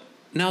bullet.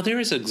 Now, there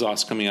is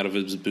exhaust coming out of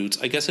his boots.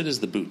 I guess it is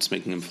the boots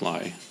making him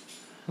fly.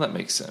 That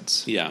makes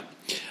sense. Yeah.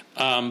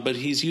 But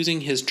he's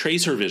using his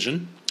tracer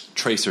vision.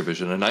 Tracer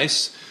vision, a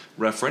nice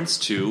reference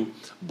to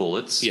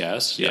bullets.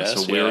 Yes.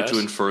 So we're to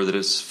infer that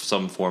it's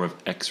some form of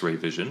X-ray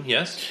vision.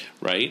 Yes.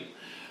 Right.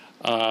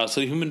 So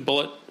the human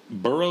bullet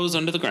burrows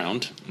under the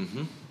ground.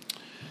 Mm-hmm.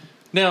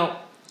 Now,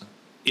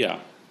 yeah,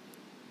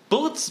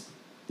 bullets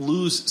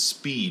lose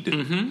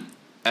speed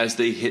as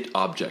they hit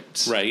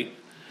objects. Right.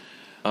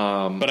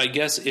 But I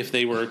guess if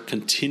they were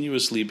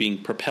continuously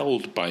being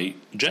propelled by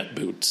jet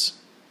boots,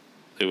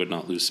 they would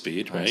not lose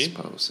speed, right? I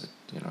suppose.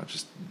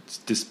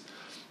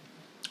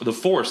 The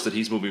force that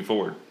he's moving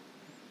forward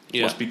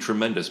must be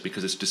tremendous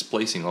because it's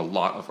displacing a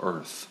lot of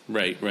Earth.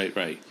 Right.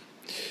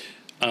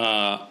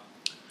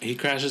 He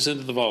crashes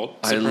into the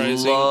vault.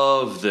 Surprising. I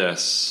love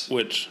this.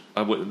 Which?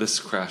 This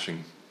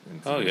crashing.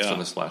 On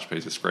the splash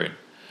page is great.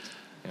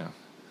 Yeah.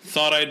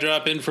 Thought I'd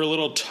drop in for a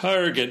little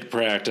target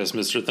practice,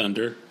 Mr.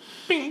 Thunder.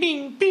 Bing,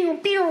 bing, pew,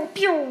 pew,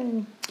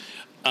 pew.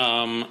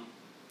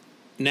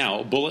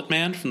 Now, Bullet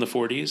Man from the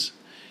 40s,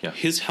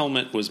 his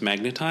helmet was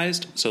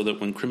magnetized so that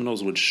when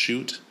criminals would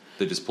shoot...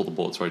 They just pull the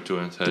bullets right to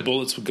his head. The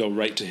bullets would go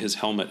right to his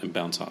helmet and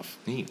bounce off.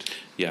 Neat.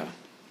 Yeah.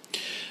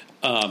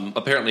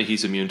 Apparently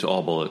he's immune to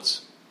all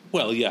bullets.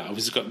 Well, yeah,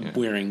 he's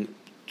wearing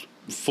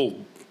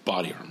full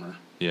body armor.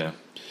 Yeah.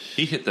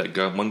 He hit that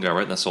one guy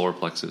right in the solar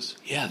plexus.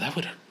 Yeah,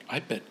 I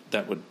bet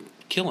that would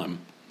kill him.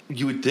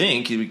 You would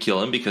think it would kill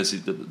him because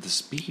the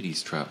speed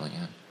he's traveling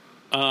at.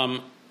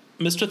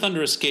 Mr.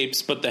 Thunder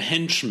escapes, but the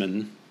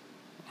henchmen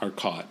are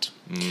caught.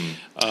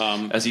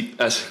 As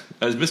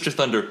Mr.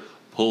 Thunder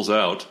pulls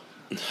out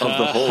of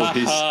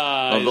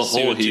the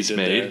hole he's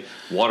made,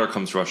 water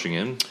comes rushing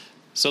in.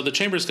 So the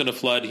chamber's going to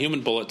flood.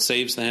 Human Bullet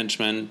saves the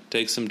henchmen,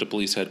 takes them to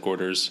police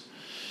headquarters.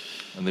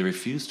 And they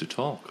refuse to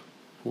talk.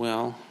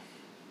 Well,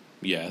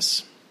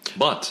 yes.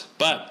 But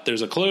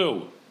there's a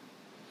clue.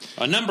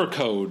 A number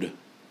code.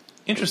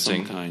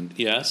 Interesting. Of some kind.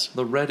 Yes.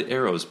 The red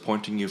arrows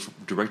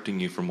directing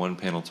you from one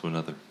panel to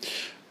another.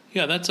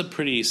 Yeah, that's a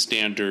pretty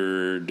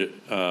standard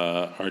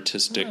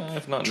artistic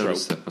I've not trope.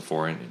 noticed that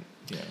before.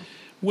 Yeah.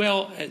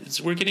 Well,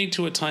 we're getting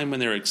to a time when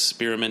they're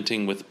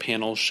experimenting with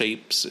panel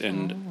shapes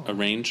and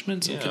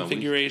arrangements and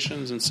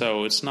configurations, and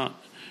so it's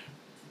not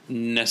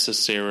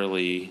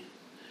necessarily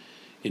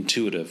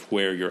intuitive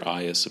where your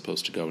eye is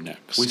supposed to go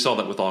next. We saw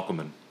that with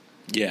Aquaman.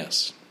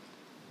 Yes.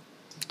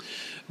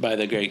 By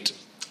the great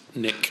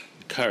Nick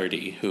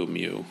Cardy, whom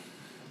you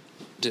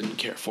didn't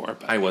care for.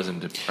 But I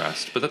wasn't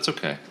impressed, but that's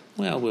okay.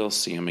 Well, we'll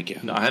see him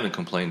again. No, I haven't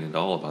complained at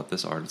all about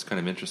this art. It's kind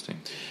of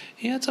interesting.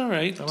 Yeah, it's all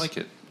right. I like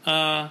it.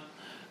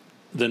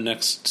 The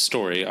next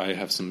story, I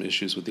have some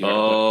issues with the art.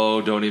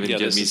 Oh, don't even get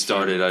me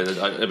started.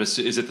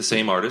 Is it the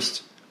same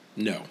artist?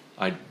 No.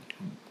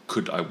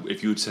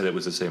 If you had said it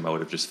was the same, I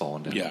would have just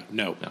fallen down. Yeah,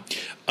 no.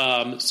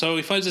 So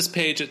he finds this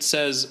page. It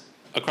says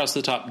across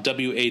the top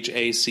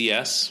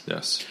WHACS.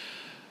 Yes.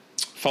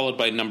 Followed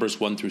by numbers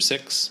 1 through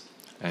 6.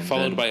 And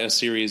followed by a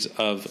series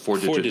of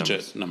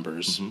four-digit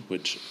numbers,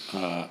 which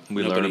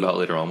we learn about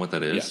later on what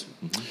that is.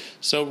 Yeah. Mm-hmm.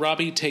 So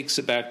Robbie takes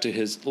it back to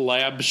his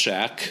lab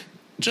shack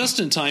just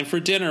in time for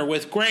dinner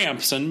with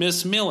Gramps and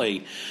Miss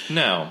Millie.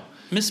 Now,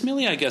 Miss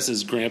Millie, I guess,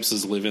 is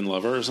Gramps' live-in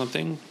lover or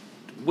something.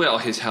 Well,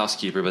 his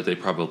housekeeper, but they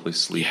probably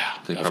sleep. Yeah,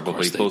 they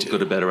probably both go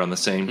to bed around the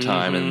same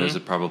time, and there's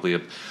probably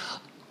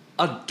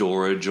a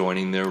door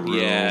adjoining their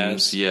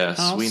rooms.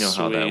 Yes, we know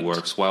how that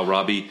works. While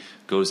Robbie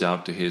goes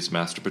out to his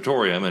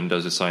masturbatorium and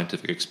does his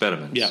scientific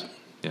experiments. Yeah.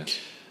 Yes.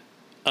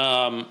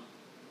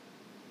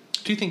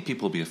 Do you think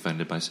people will be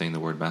offended by saying the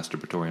word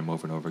masturbatorium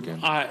over and over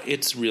again?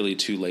 It's really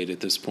too late at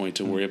this point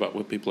to worry about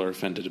what people are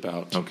offended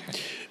about.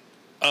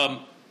 Okay.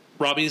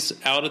 Robbie's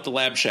out at the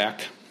lab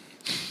shack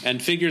and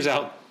figures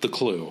out the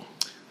clue.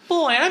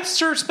 Boy, I'm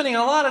sure spending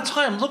a lot of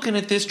time looking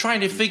at this,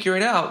 trying to figure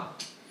it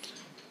out.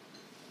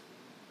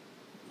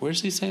 Where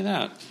does he say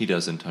that? He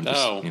doesn't. I'm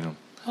just,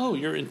 Oh,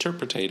 you're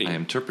interpreting. I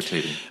am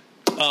interpreting.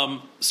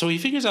 So he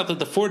figures out that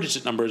the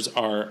 4-digit numbers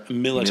are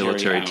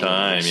military hours.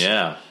 time,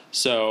 yeah.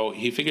 So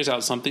he figures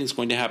out something's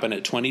going to happen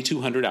at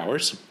 2200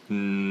 hours. Oh,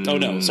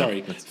 no,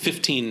 sorry.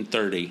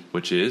 1530.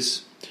 Which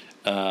is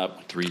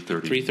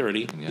 3:30.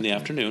 3:30 in the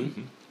afternoon.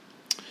 Mm-hmm.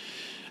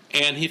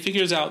 And he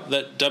figures out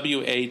that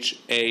WHACS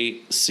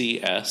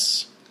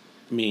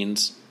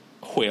means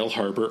Whale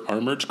Harbor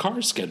Armored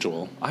Car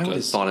Schedule. I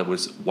always thought it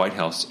was White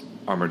House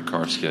Armored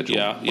Car Schedule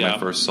when I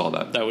first saw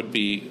that. That would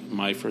be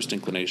my first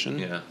inclination.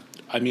 Yeah.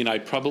 I mean, I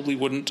probably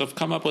wouldn't have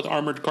come up with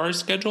Armored Car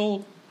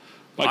Schedule.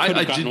 I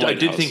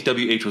did think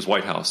WH was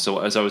White House. So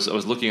as I was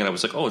looking at it, I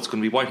was like, oh, it's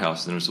going to be White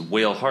House. And there's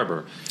Whale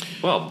Harbor.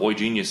 Well, boy,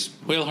 genius.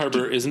 Whale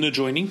Harbor is an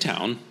adjoining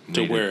town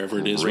to wherever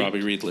it is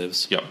Robbie Reed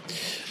lives. Yep.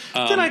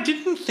 Then I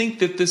didn't think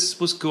that this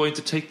was going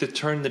to take the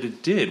turn that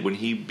it did when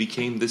he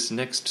became this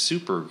next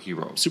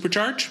superhero.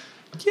 Supercharge?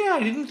 Yeah,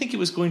 I didn't think it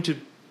was going to.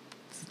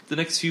 The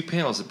next few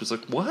panels, it was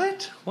like,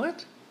 what?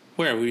 What?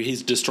 Where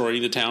he's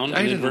destroying the town?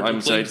 I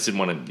just didn't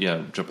want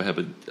to jump ahead,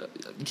 but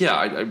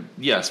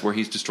yes, where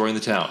he's destroying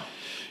the town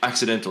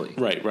accidentally.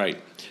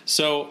 Right.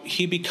 So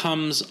he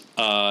becomes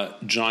a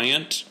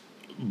giant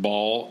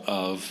ball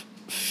of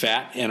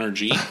fat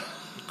energy,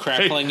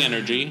 crackling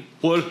energy.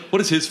 What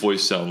does his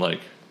voice sound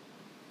like?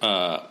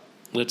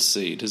 Let's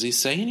see. Does he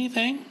say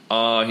anything?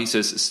 He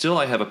says, "Still,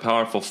 I have a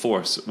powerful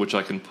force which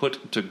I can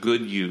put to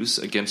good use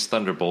against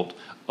Thunderbolt."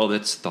 Oh,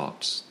 that's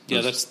thoughts.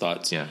 That's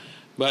thoughts. Yeah.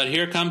 But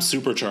here comes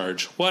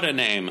Supercharge. What a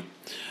name.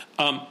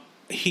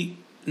 He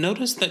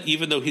noticed that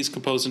even though he's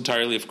composed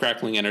entirely of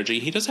crackling energy,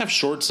 he does have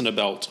shorts and a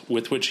belt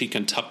with which he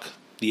can tuck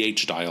the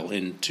H-dial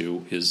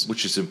into his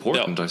Which is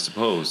important, belt. I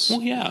suppose.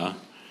 Well, yeah.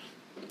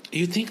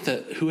 You'd think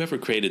that whoever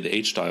created the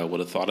H-dial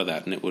would have thought of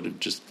that, and it would have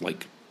just,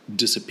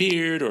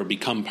 disappeared or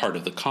become part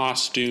of the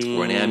costume.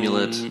 Or an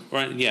amulet.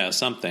 Or,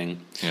 something.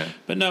 Yeah.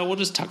 But no, we'll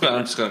just tuck it,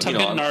 I'm just gonna, tuck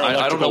it in our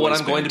I don't know what I'm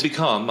waistband. going to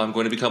become. I'm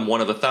going to become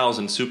one of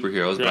 1,000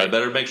 superheroes, but I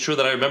better make sure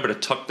that I remember to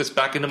tuck this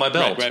back into my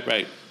belt.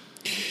 Right.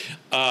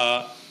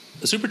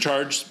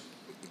 Supercharge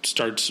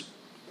starts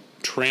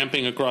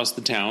tramping across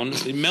the town,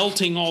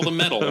 melting all the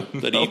metal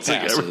that he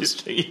passes.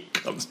 Everything he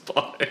comes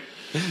by.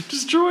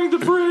 Destroying the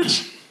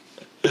bridge.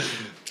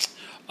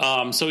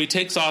 So he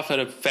takes off at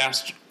a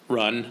fast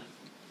run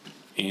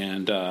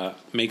and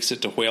makes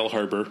it to Whale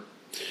Harbor,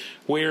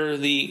 where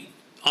the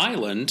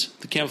island,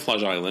 the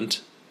camouflage island,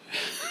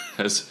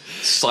 has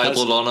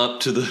sidled on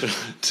up to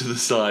the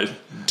side.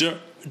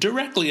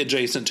 Directly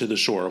adjacent to the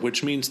shore,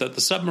 which means that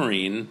the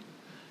submarine...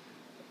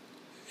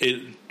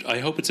 I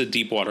hope it's a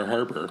deep water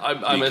harbor.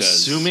 I'm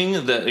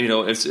assuming that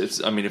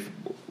it's. I mean, if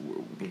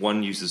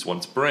one uses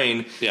one's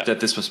brain, that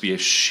this must be a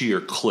sheer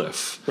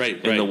cliff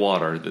in the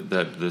water.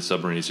 That the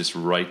submarine is just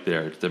right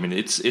there. I mean,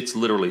 it's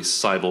literally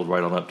sidled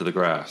right on up to the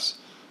grass.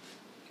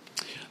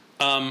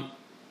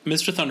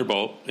 Mr.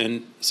 Thunderbolt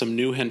and some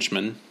new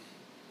henchmen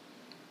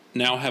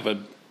now have a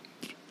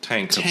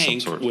tank of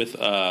some sort with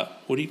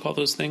what do you call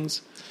those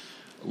things?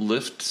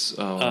 Lifts.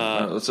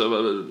 What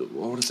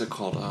is it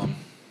called?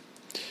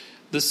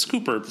 The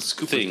scooper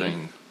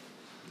thing.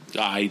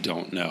 I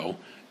don't know.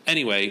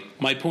 Anyway,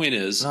 my point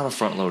is... Not a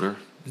front loader.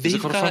 Is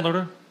it called a front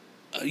loader?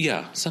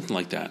 Yeah, something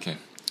like that. Okay.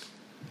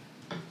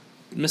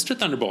 Mr.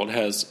 Thunderbolt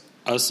has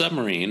a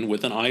submarine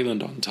with an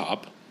island on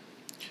top,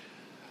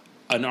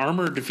 an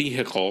armored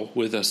vehicle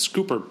with a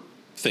scooper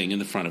thing in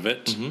the front of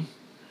it. Mm-hmm.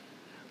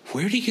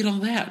 Where did he get all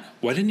that?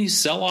 Why didn't he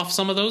sell off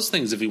some of those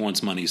things if he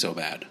wants money so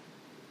bad?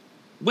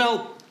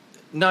 Well...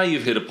 Now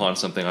you've hit upon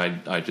something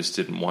I just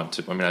didn't want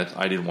to. I mean,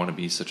 I didn't want to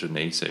be such a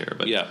naysayer,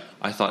 but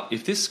I thought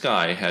if this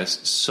guy has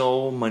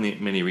so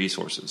many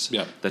resources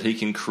that he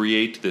can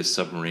create this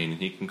submarine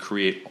and he can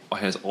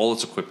has all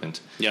its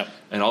equipment,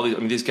 and all these. I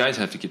mean, these guys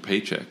have to get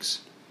paychecks.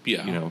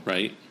 Yeah,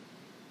 right.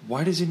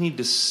 Why does he need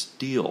to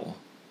steal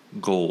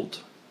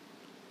gold?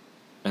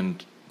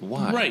 And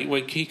why? Right.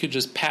 Well, he could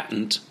just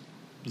patent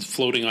the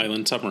floating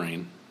island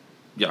submarine.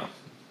 Yeah.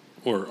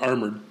 Or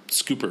armored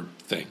scooper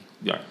thing.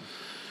 Yeah.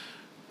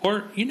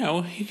 Or,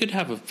 he could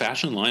have a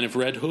fashion line of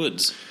red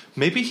hoods.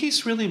 Maybe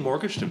he's really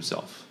mortgaged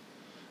himself.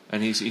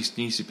 And he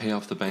needs to pay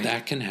off the bank.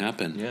 That can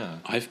happen. Yeah.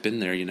 I've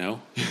been there,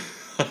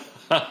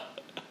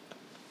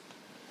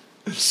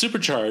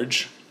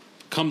 Supercharge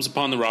comes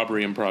upon the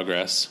robbery in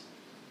progress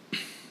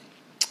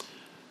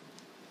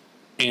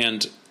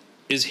and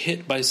is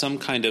hit by some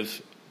kind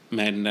of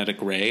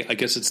magnetic ray. I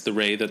guess it's the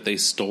ray that they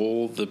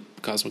stole the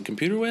cosmic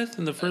computer with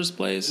in the first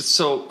place.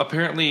 So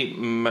apparently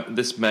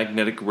this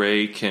magnetic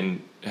ray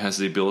has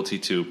the ability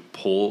to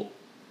pull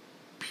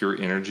pure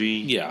energy.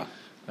 Yeah.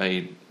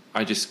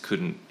 I just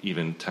couldn't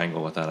even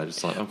tangle with that. I just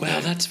thought, okay.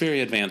 Well, that's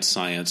very advanced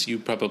science. You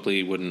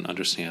probably wouldn't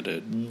understand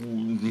it.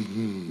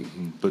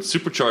 But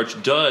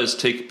Supercharge does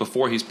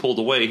before he's pulled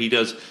away, he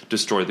does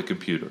destroy the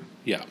computer.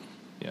 Yeah.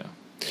 Yeah.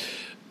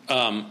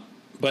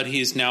 But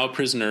he's now a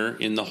prisoner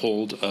in the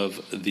hold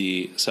of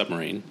the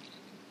submarine.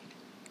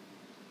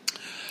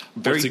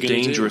 Very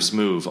dangerous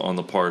move on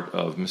the part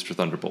of Mr.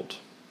 Thunderbolt.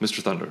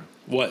 Mr. Thunder.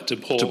 What, to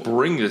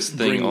bring this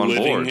thing on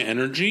living board?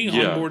 Energy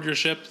on board your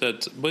ship?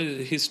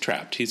 He's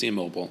trapped. He's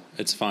immobile.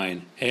 It's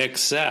fine.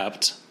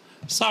 Except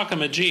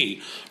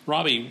Sakama-G.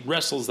 Robbie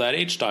wrestles that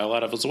H dial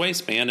out of his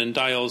waistband and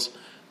dials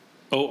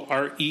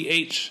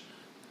O-R-E-H.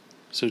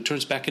 So he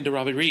turns back into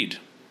Robbie Reed.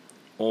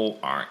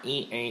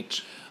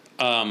 O-R-E-H.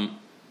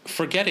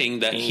 Forgetting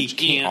that he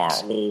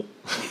can't...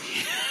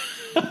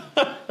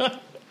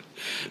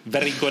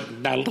 Very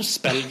good. Now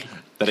spell.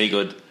 Very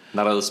good.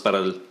 Now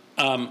spell.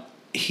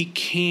 He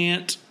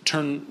can't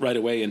turn right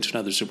away into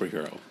another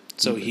superhero.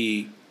 So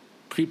he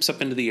creeps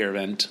up into the air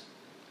vent.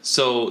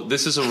 So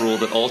this is a rule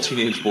that all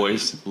teenage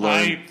boys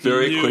learn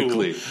very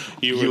quickly.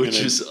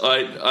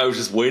 I was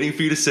just waiting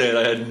for you to say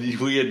it.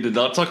 We did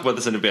not talk about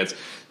this in advance.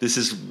 This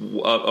is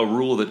a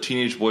rule that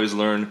teenage boys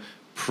learn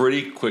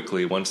pretty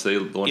quickly once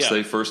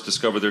they first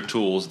discover their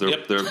tools,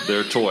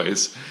 their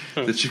toys,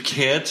 that you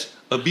can't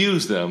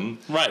abuse them,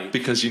 right?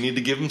 Because you need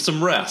to give them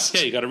some rest.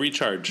 Yeah, you got to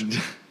recharge.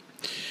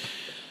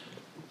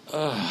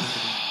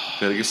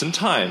 Gotta give some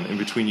time in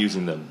between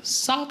using them.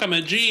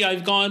 Sakama-G,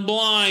 I've gone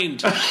blind.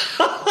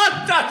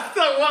 That's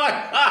the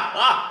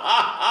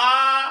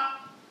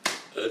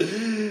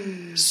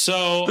one.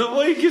 So the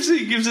way he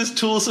gives his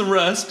tool some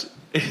rest.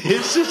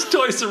 Gives his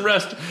toy some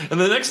rest, and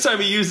the next time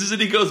he uses it,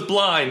 he goes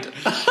blind.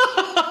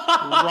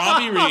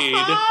 Robbie Reed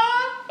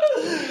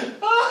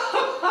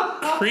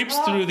creeps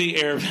through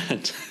the air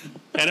vent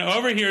and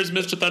overhears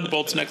Mr.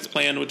 Thunderbolt's next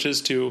plan, which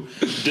is to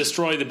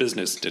destroy the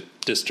business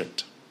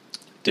district.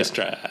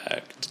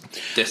 Distract.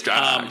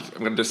 I'm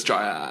going to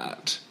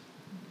distract.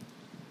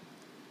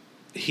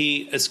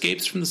 He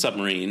escapes from the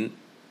submarine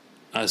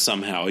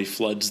somehow. He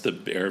floods the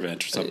air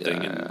vent or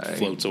something and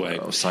floats away.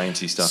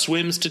 Sciencey stuff.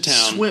 Swims to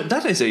town.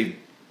 That is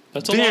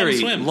That's a very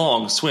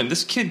long swim.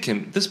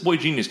 This boy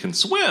genius can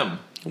swim.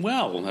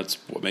 Well, that's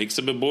what makes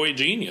him a boy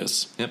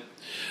genius. Yep.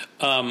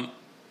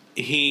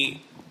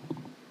 He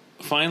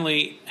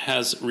finally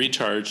has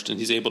recharged and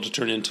he's able to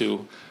turn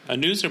into a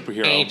new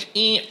superhero.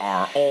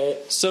 H-E-R-O.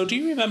 So do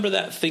you remember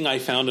that thing I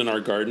found in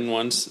our garden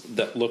once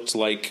that looked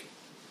like,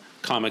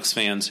 comics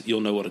fans,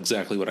 you'll know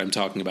exactly what I'm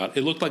talking about.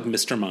 It looked like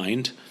Mr.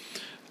 Mind,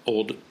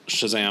 old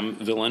Shazam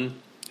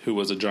villain who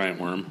was a giant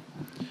worm.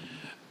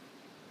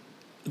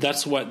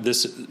 That's what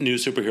this new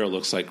superhero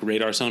looks like,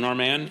 Radar Sonar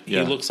Man.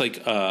 Yeah. He looks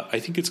like,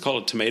 I think it's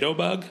called a tomato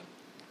bug.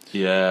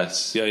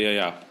 Yes.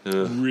 Yeah.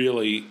 Ugh.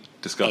 Really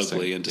disgusting.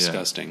 ugly and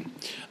disgusting.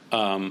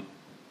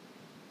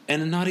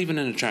 And not even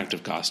an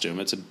attractive costume.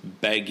 It's a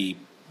baggy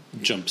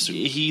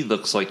jumpsuit. He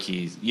looks like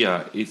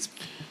it's...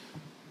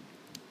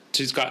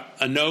 He's got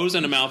a nose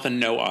and a mouth and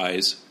no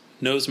eyes.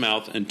 Nose,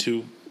 mouth, and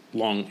two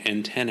long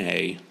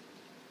antennae.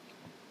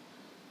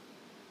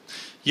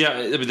 Yeah,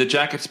 I mean, the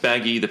jacket's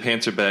baggy, the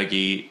pants are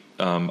baggy.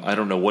 I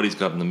don't know what he's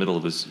got in the middle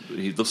of his...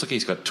 He looks like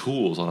he's got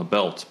tools on a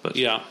belt, but...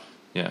 Yeah.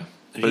 Yeah.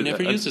 He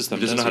never uses them.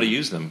 He doesn't know how to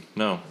use them,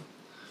 no.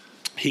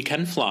 He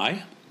can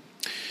fly,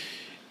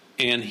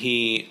 and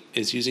he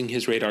is using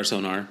his radar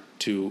sonar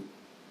to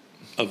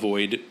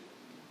avoid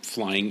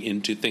flying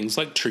into things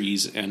like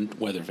trees and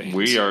weather vanes.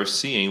 We are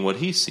seeing what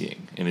he's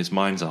seeing in his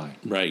mind's eye.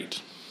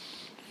 Right.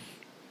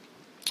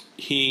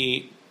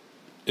 He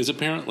is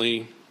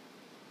apparently...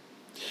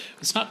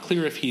 It's not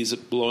clear if he's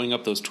blowing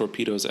up those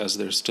torpedoes as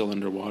they're still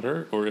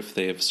underwater or if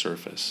they have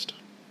surfaced.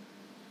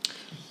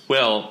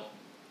 Well,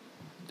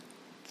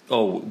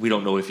 we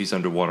don't know if he's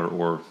underwater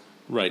or...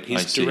 Right,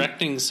 he's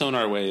directing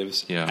sonar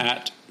waves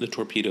at the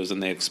torpedoes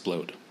and they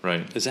explode.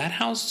 Right. Is that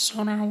how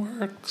sonar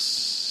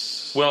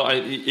works? Well,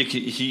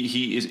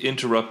 he is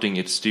interrupting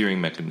its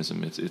steering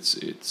mechanism.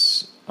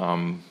 Its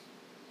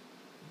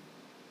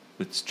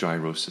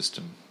gyro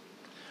system.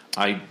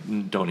 I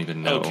don't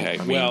even know. Okay,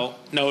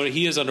 no,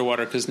 he is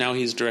underwater because now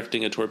he's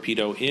directing a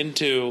torpedo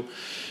into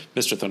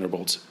Mr.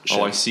 Thunderbolt's ship.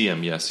 Oh, I see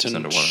him, yes, he's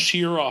underwater. To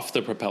shear off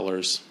the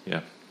propellers.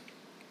 Yeah.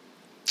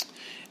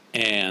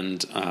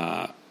 And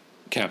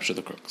capture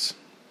the crooks.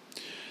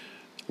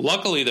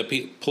 Luckily,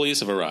 the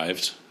police have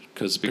arrived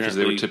because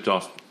they were tipped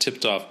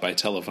off by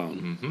telephone.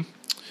 Mm-hmm.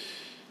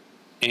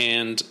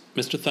 And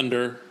Mr.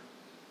 Thunder...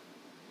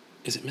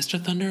 Is it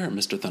Mr. Thunder or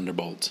Mr.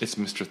 Thunderbolt? It's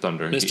Mr.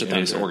 Thunder. Mr. Thunder.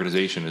 And his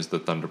organization is the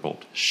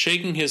Thunderbolt.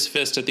 Shaking his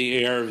fist at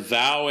the air,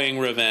 vowing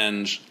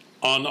revenge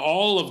on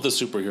all of the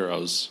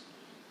superheroes,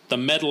 the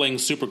meddling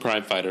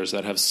supercrime fighters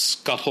that have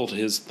scuttled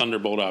his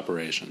Thunderbolt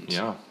operations.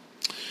 Yeah.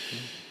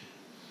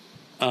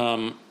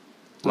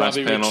 Last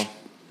panel.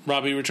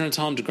 Robbie returns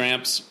home to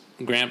Gramps.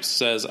 Gramps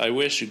says, "I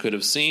wish you could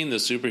have seen the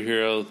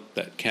superhero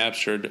that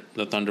captured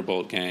the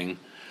Thunderbolt gang."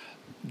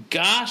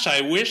 Gosh,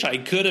 I wish I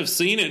could have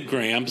seen it,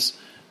 Gramps.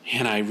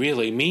 And I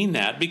really mean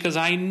that because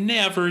I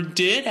never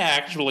did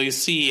actually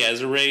see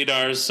as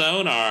Radar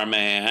Sonar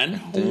Man.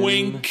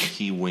 Wink.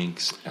 He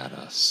winks at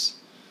us.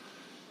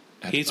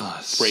 He's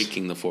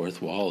breaking the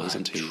fourth wall,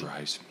 isn't he?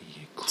 Drives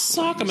me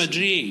crazy.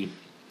 Sakama-G.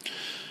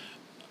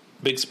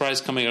 Big surprise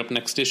coming up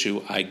next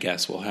issue. I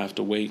guess we'll have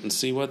to wait and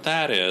see what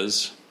that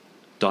is.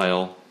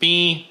 Dial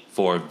B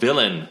for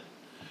villain.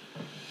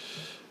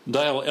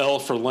 Dial L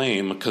for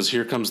lame, because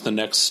here comes the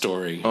next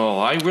story. Oh,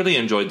 I really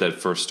enjoyed that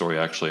first story,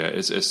 actually.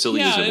 As silly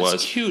as it was.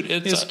 It's cute.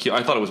 It's cute.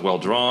 I thought it was well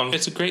drawn.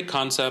 It's a great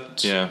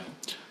concept. Yeah.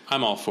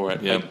 I'm all for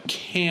it. Yep. I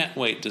can't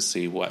wait to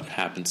see what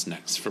happens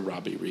next for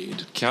Robbie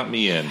Reed. Count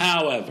me in.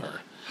 However,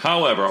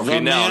 okay,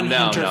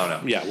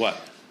 now. Yeah,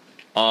 what?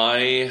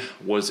 I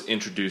was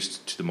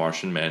introduced to the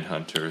Martian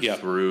Manhunter Yep.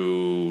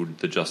 through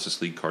the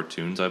Justice League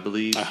cartoons, I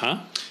believe. Uh-huh.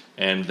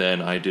 And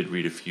then I did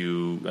read of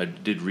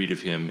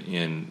him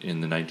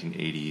in the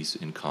 1980s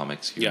in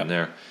comics here Yep. and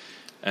there.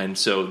 And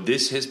so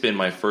this has been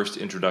my first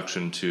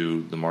introduction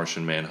to the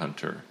Martian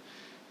Manhunter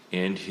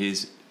and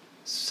his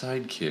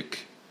sidekick,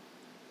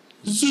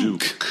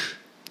 Zook.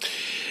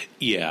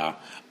 Yeah.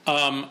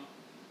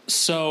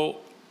 So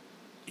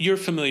you're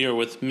familiar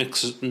with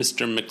Mr.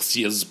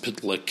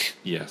 Mxyzptlk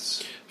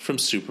Yes. from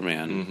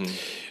Superman.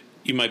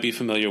 You might be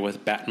familiar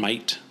with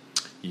Batmite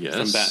Yes.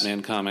 from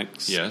Batman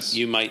comics. Yes.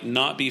 You might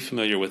not be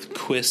familiar with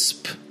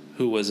Quisp,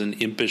 who was an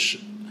impish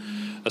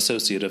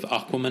associate of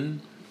Aquaman.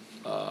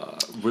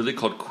 Really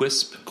called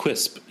Quisp?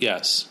 Quisp,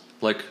 yes.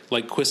 Like,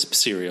 Quisp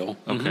cereal.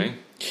 okay.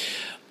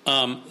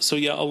 So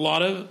yeah, a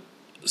lot of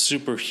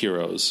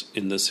superheroes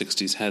in the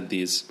 60s had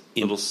these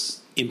Little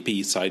impy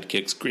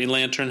sidekicks. Green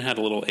Lantern had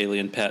a little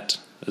alien pet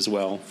as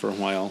well for a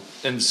while.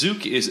 And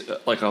Zook is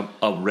like a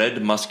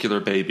red muscular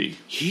baby.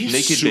 He's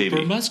naked super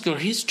baby. muscular.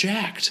 He's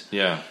jacked.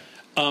 Yeah.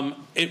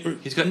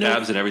 He's got no,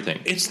 abs and everything.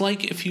 It's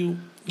like if you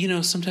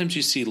sometimes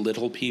you see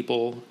little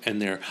people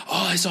and they're,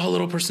 I saw a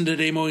little person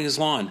today mowing his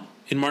lawn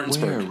in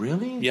Martinsburg. Where,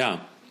 really? Yeah.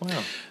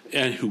 Wow.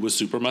 And who was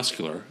super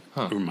muscular.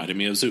 Huh. It reminded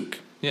me of Zook.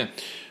 Yeah.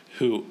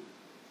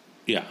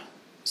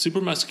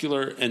 Super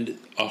muscular and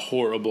a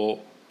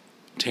horrible,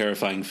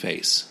 terrifying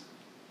face.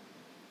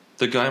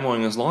 The guy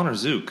mowing his lawn or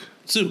Zook?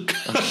 Zook.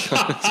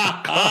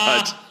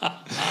 God.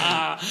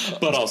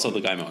 But also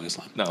the guy mowing his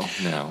lawn.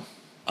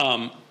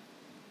 No.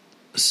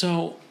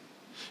 So,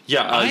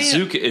 Yeah,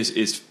 Zook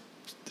is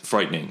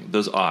frightening.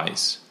 Those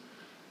eyes.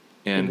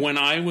 And when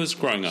I was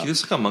growing up, he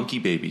looks like a monkey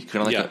baby.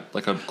 Kind of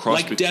like a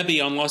cross. like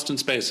Debbie on Lost in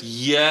Space.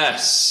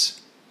 Yes.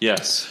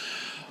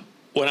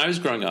 When I was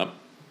growing up,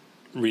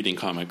 reading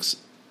comics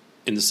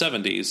in the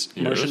 70s,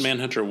 Yes. Martian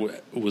Manhunter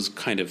was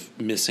kind of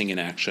missing in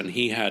action.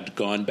 He had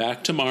gone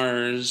back to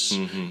Mars.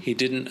 Mm-hmm. He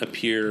didn't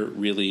appear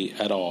really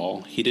at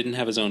all. He didn't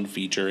have his own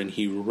feature, and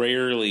he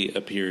rarely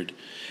appeared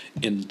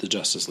in the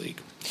Justice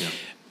League. Yeah.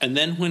 And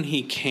then when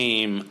he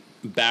came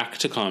back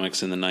to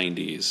comics in the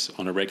 90s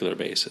on a regular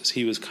basis,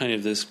 he was kind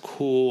of this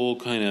cool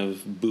kind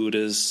of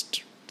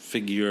Buddhist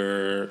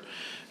figure,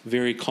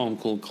 very calm,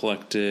 cool,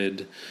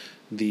 collected,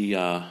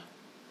 the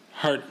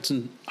heart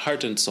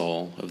and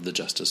soul of the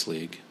Justice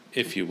League,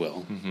 if you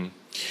will.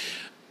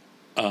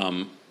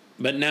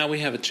 But now we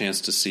have a chance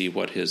to see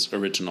what his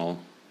original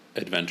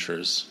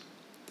adventures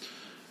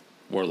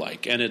were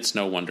like, and it's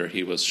no wonder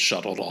he was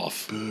shuttled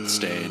off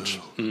stage.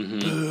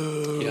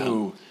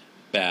 Yeah,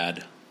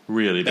 bad.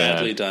 Really bad.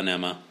 Badly done,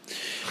 Emma.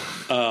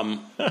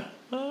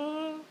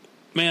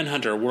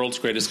 Manhunter, World's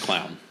Greatest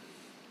Clown,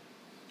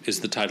 is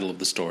the title of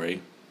the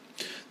story.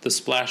 The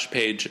splash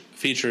page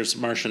features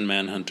Martian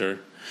Manhunter,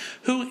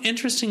 who,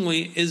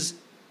 interestingly, is...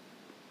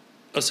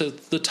 So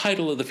the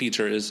title of the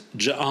feature is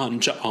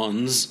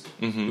Ja'an's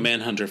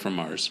Manhunter from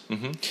Mars.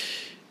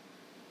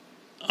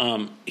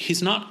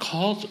 He's not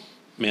called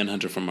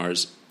Manhunter from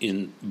Mars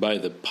by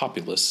the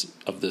populace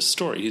of this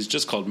story. He's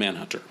just called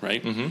Manhunter,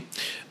 right?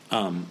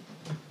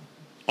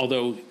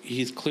 Although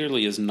he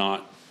clearly is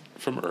not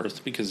from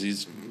Earth because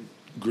he's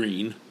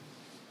green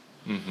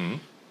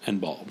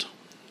and bald.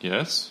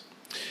 Yes.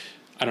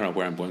 I don't know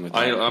where I'm going with that.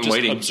 I'm just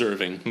waiting.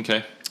 Observing.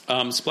 Okay.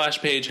 Splash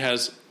page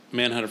has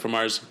Manhunter from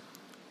Mars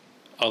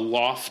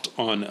aloft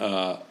on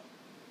a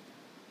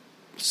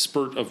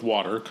spurt of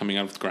water coming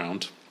out of the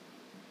ground,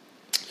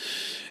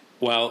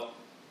 while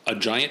a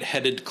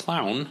giant-headed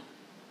clown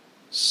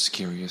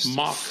Scariest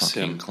mocks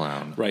fucking him.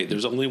 clown. Right,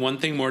 there's only one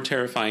thing more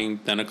terrifying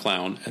than a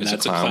clown, and It's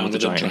that's a clown with a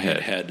giant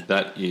head. head.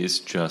 That is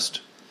just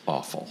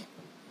awful.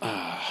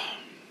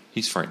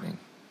 He's frightening.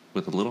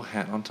 With a little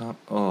hat on top.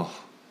 Oh.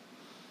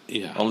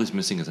 Yeah. All he's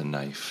missing is a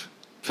knife.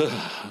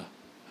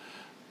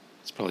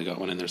 It's probably got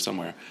one in there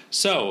somewhere.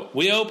 So,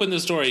 we open the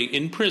story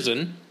in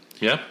prison,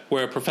 Yeah.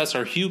 where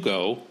Professor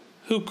Hugo,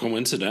 who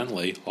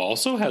coincidentally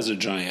also has a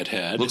giant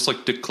head... Looks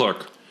like Dick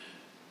Clark.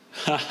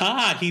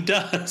 Ha! He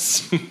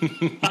does.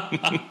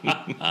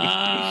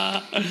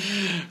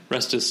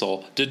 Rest his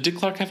soul. Did Dick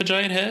Clark have a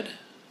giant head?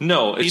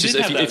 No, it's He just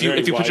did have that if you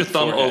very put your wide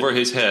thumb forehead. over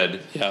his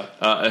head,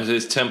 Yeah.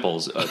 his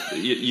temples,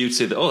 you'd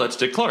say, "Oh, that's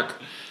Dick Clark."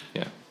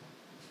 Yeah.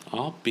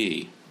 I'll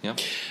be. Yeah.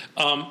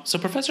 So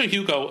Professor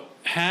Hugo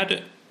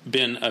had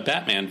been a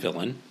Batman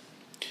villain,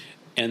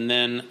 and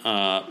then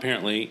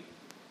apparently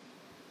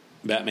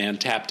Batman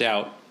tapped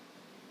out,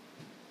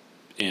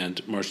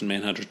 and Martian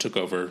Manhunter took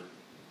over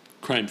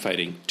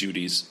crime-fighting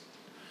duties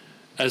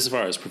as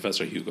far as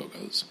Professor Hugo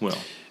goes. Well.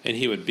 And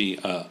he would be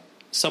a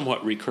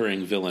somewhat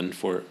recurring villain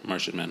for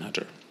Martian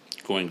Manhunter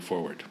going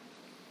forward.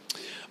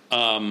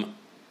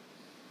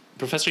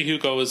 Professor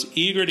Hugo is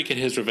eager to get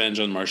his revenge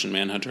on Martian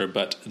Manhunter,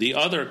 but the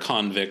other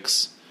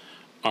convicts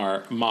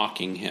are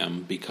mocking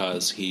him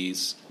because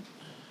he's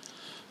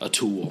a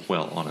tool.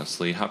 Well,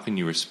 honestly, how can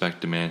you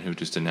respect a man who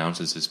just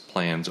announces his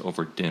plans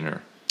over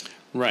dinner?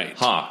 Right.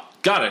 Ha!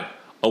 Got it!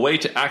 A way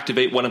to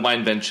activate one of my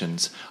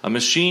inventions. A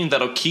machine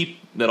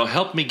that'll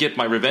help me get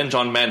my revenge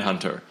on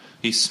Manhunter.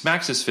 He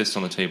smacks his fist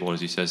on the table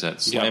as he says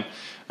that. Slam. Yep.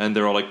 And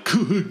they're all like,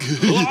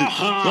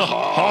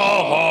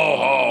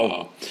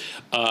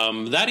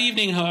 That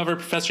evening, however,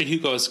 Professor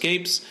Hugo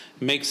escapes,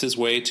 makes his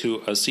way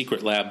to a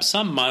secret lab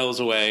some miles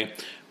away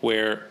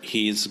where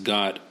he's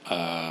got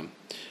a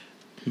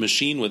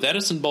machine with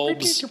Edison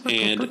bulbs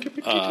and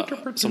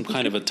some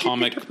kind of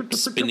atomic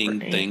spinning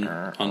thing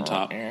on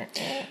top,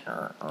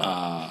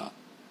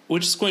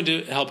 which is going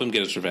to help him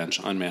get his revenge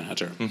on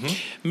Manhunter.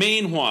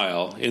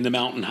 Meanwhile, in the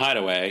mountain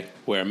hideaway,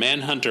 where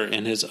Manhunter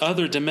and his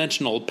other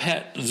dimensional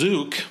pet,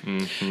 Zook...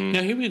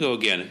 Now, here we go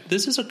again.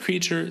 This is a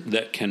creature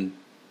that can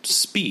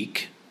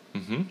speak,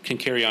 can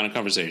carry on a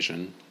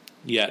conversation,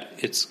 yet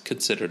it's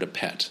considered a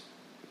pet,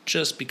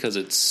 just because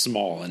it's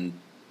small and...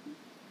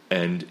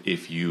 And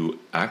if you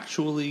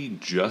actually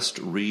just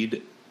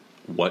read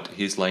what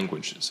his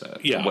language says,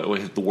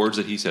 what the words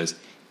that he says,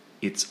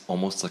 it's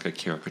almost like a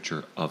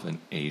caricature of an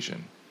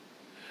Asian.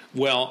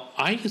 Well,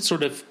 I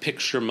sort of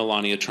picture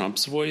Melania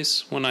Trump's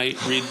voice when I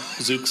read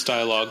Zook's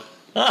dialogue.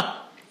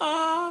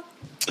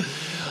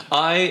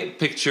 I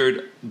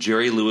pictured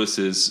Jerry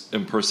Lewis's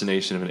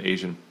impersonation of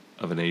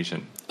an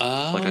Asian.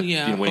 Oh, like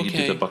yeah. When he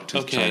did the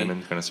buck-toothed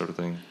Chinaman kind of sort of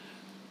thing.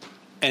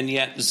 And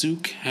yet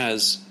Zook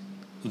has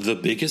the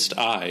biggest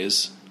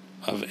eyes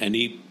of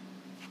any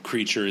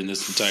creature in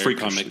this entire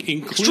comic,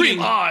 including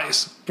extreme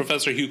eyes.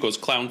 Professor Hugo's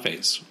clown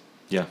face.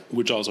 Yeah.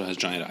 Which also has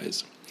giant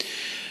eyes.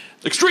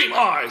 Extreme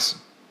eyes!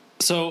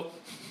 So,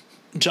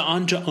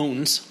 John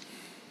Jones.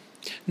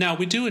 Now,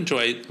 we do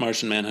enjoy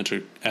Martian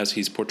Manhunter as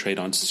he's portrayed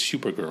on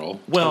Supergirl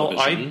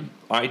television.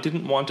 I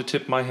didn't want to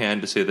tip my hand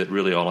to say that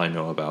really all I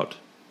know about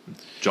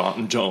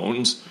John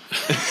Jones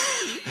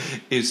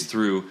is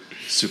through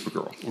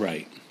Supergirl.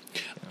 Right.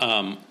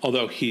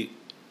 Although he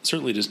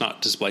certainly does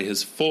not display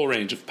his full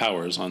range of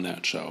powers on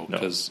that show.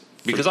 No.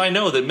 Because I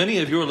know that many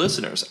of your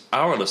listeners,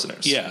 our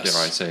listeners, yes,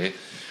 dare I say,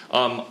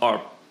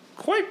 are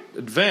quite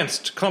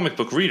advanced comic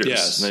book readers.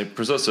 Yes. And they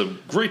possess a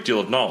great deal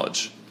of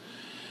knowledge.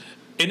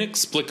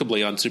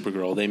 Inexplicably on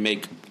Supergirl, they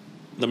make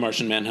the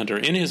Martian Manhunter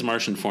in his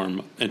Martian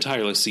form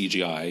entirely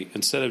CGI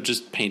instead of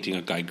just painting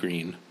a guy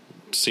green.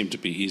 It seemed to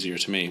be easier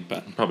to me,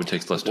 but probably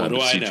takes less time to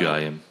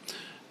CGI him.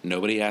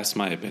 Nobody asked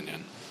my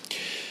opinion.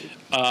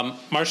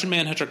 Martian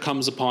Manhunter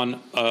comes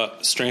upon a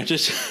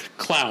stranded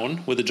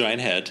clown with a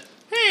giant head.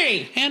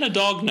 Hey! And a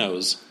dog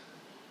nose.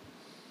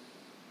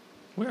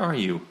 Where are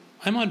you?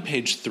 I'm on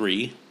page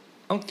 3.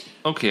 Oh,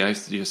 okay.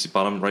 You see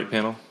bottom right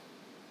panel?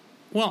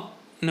 Well,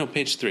 no,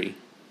 page 3.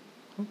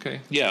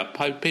 Okay. Yeah,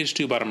 page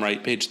 2, bottom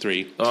right, page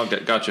 3. Oh,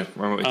 gotcha.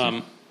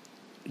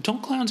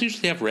 Don't clowns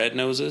usually have red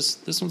noses?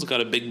 This one's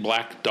got a big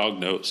black dog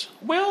nose.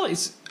 Well,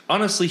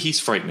 honestly, he's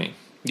frightening.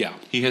 Yeah.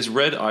 He has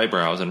red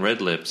eyebrows and red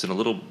lips and a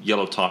little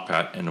yellow top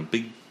hat and a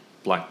big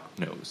black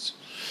nose.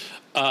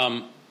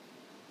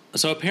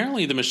 So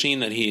apparently the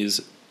machine that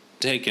he's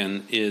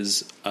taken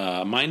is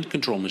a mind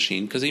control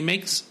machine because he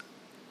makes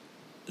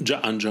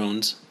John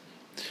Jones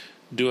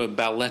do a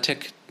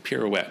balletic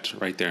pirouette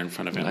right there in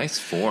front of him. Nice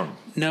form.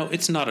 No,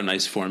 it's not a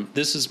nice form.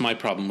 This is my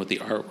problem with the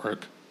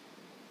artwork.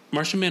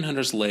 Martian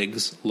Manhunter's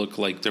legs look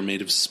like they're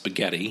made of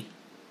spaghetti,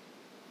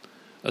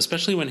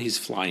 especially when he's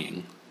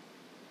flying.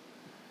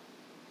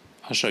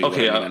 I'll show you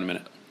in a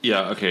minute.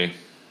 Yeah, okay.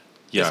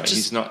 Yeah,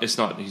 he's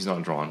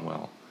not drawn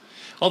well.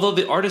 Although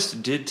the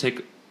artist did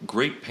take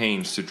great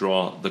pains to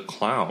draw the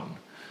clown.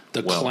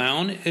 The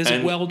clown is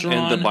well drawn.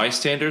 And the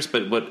bystanders,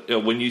 but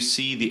when you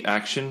see the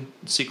action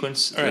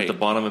sequence at the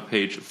bottom of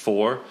page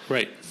 4,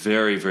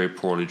 very, very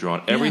poorly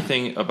drawn. Yeah.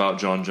 Everything about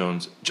John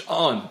Jones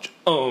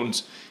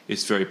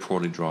is very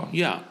poorly drawn.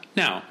 Yeah.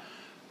 Now,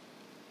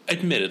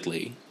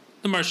 admittedly,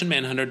 the Martian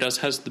Manhunter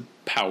has the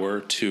power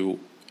to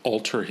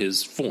alter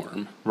his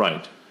form.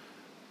 Right.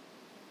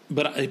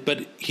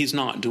 But he's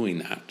not doing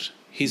that.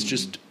 He's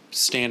just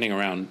standing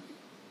around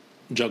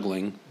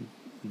juggling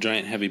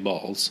giant heavy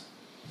balls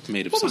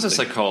made of something. What was the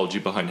psychology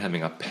behind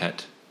having a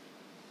pet?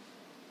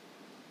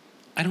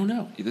 I don't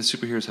know. The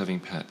superheroes having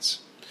pets.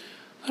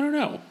 I don't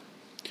know.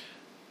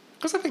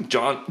 Because I think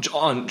John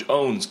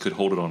Jones could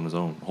hold it on his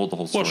own, hold the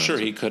whole story. Well, sure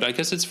he could. I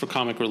guess it's for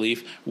comic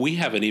relief. We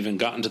haven't even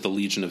gotten to the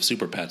Legion of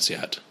Super Pets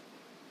yet.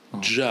 Oh.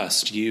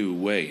 Just you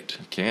wait.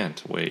 I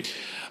can't wait.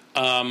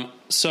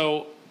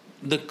 So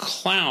the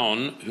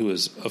clown, who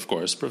is, of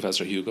course,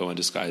 Professor Hugo in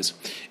disguise,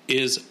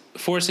 is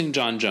forcing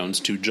John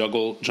Jones to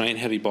juggle giant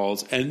heavy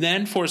balls and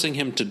then forcing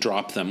him to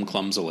drop them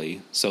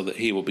clumsily so that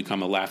he will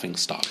become a laughing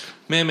stock.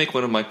 May I make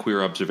one of my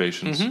queer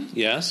observations? Mm-hmm.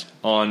 Yes.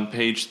 On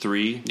page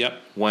 3,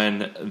 yep. when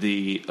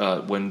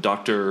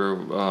Dr.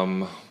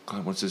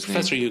 What's his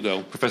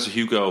name? Professor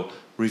Hugo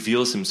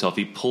reveals himself,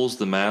 he pulls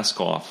the mask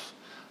off.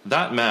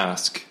 That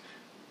mask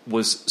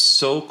was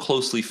so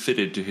closely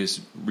fitted to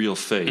his real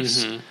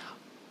face. Mm-hmm.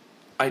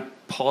 I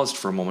paused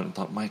for a moment and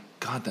thought, my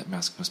God, that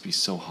mask must be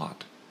so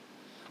hot.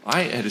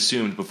 I had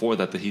assumed before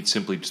that he'd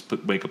simply just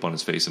put makeup on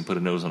his face and put a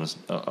nose on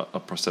a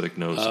prosthetic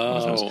nose on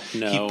his nose.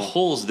 No. He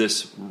pulls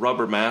this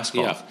rubber mask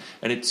off,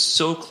 and it's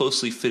so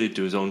closely fitted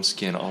to his own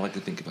skin. All I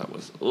could think about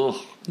was,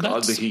 oh, God,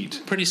 That's the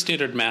heat. Pretty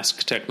standard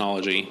mask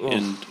technology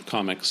in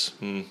comics.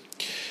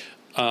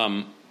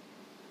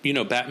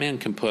 Batman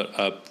can put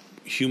a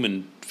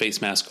human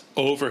face mask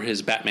over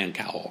his Batman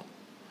cowl.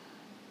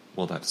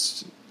 Well,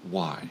 that's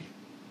why.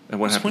 And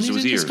what It's happens to when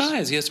his he's ears? in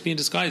disguise. He has to be in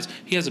disguise.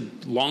 He has a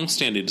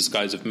long-standing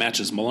disguise of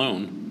Matches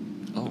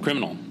Malone, the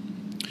criminal.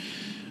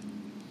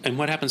 And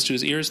what happens to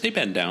his ears? They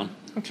bend down.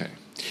 Okay.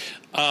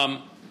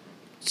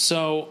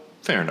 So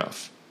Fair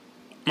enough.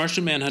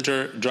 Martian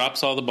Manhunter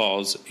drops all the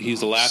balls.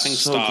 He's a laughing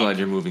So stock. glad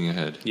you're moving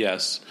ahead.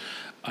 Yes.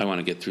 I want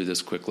to get through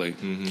this quickly.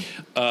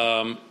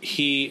 Mm-hmm.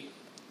 He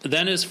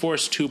then is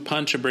forced to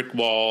punch a brick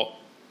wall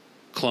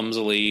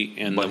clumsily,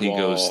 and But the he wall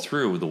goes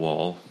through the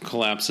wall.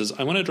 collapses.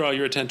 I want to draw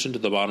your attention to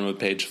the bottom of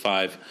page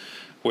 5,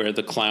 where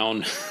the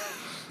clown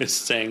is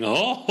saying,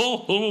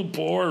 "Oh,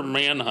 poor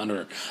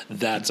Manhunter."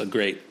 That's a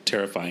great,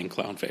 terrifying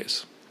clown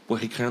face. Well,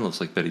 he kind of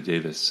looks like Betty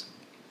Davis.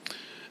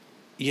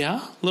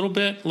 Yeah, a little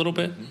bit.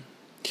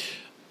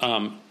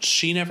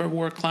 She never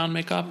wore clown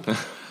makeup.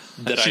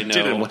 That She I know.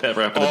 didn't.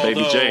 Whatever happened to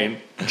Baby Although Jane?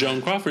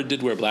 Joan Crawford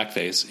did wear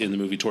blackface in the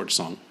movie Torch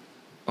Song,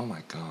 Oh,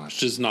 my gosh.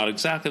 which is not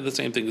exactly the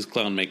same thing as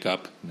clown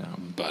makeup. No.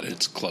 But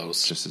it's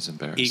close. Just as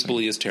embarrassing.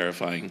 Equally as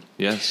terrifying.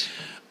 Yes.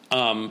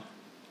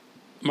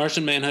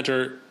 Martian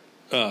Manhunter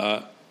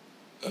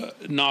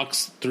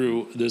knocks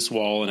through this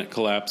wall and it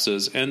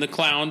collapses. And the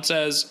clown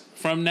says,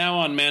 "From now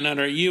on,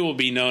 Manhunter, you will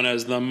be known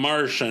as the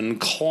Martian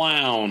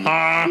Clown."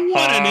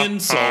 What an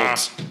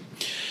insult.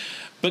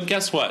 But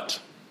guess what?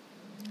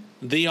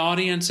 The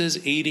audience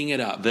is eating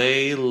it up.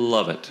 They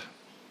love it.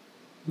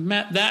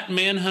 That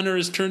Manhunter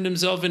has turned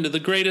himself into the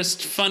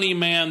greatest funny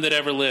man that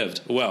ever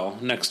lived. Well,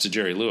 next to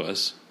Jerry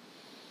Lewis.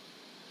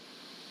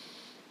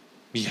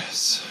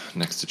 Yes.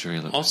 Next to Jerry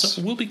Lewis.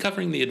 Also, we'll be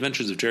covering the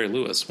adventures of Jerry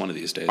Lewis one of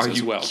these days Are as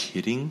you well.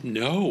 kidding?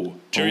 No.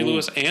 Jerry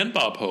Lewis and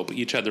Bob Hope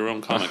each had their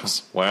own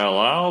comics. Well,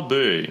 I'll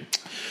be.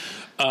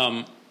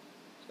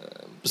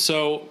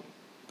 So,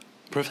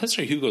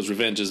 Professor Hugo's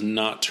Revenge is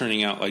not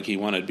turning out like he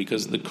wanted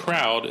because the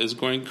crowd is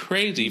going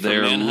crazy for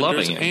They're Manhunter's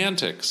loving it.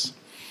 antics.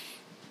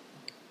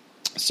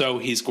 So,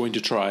 he's going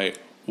to try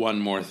one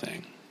more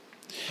thing.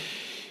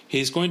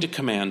 He's going to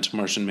command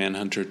Martian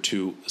Manhunter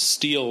to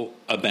steal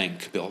a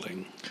bank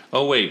building.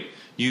 Oh, wait.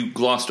 You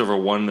glossed over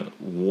one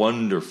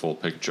wonderful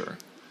picture.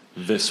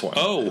 This one.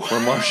 Oh. Where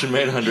Martian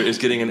Manhunter is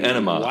getting an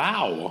enema.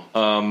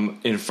 Wow.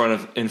 In front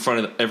of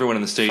everyone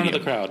in the In stadium. front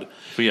of the crowd.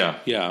 But yeah.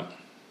 Yeah.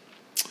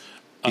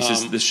 He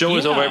says, the show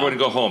is over, yeah. everyone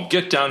go home.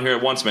 Get down here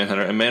at once,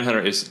 Manhunter. And Manhunter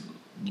is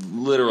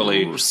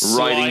literally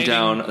Sliding riding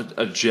down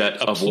a jet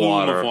of plume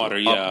water. of water,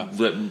 yeah.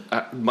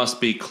 That must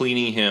be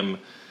cleaning him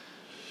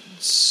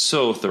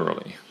so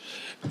thoroughly.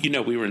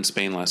 We were in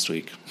Spain last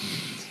week,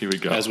 Here we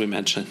go. as we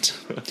mentioned.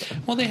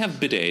 Well, they have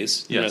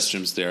bidets, Yes.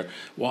 restrooms there.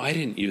 Well, I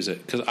didn't use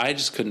it because I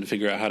just couldn't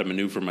figure out how to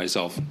maneuver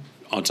myself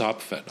on top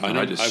of it.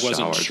 I just I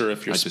wasn't showered. sure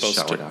if you're I just supposed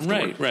showered to.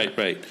 afterward.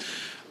 Right.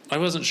 I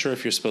wasn't sure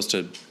if you're supposed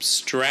to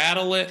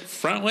straddle it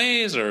front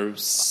ways or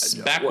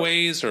back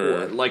ways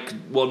or.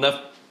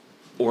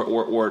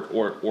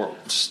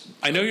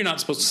 I know you're not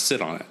supposed to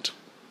sit on it.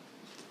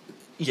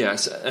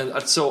 Yes,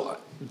 and so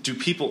do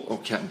people? Oh,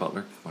 Captain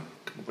Butler, come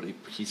on, buddy.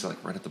 He's like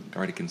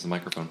right against the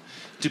microphone.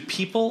 Do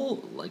people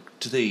what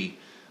do they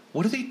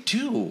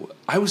do?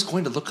 I was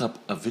going to look up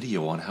a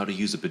video on how to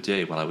use a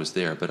bidet while I was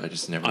there, but I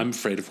just never. I'm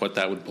afraid of what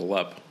that would pull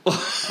up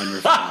on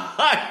your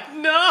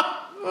phone.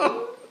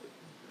 No.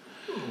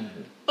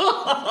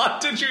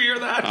 Did you hear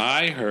that?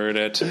 I heard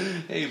it.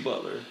 Hey,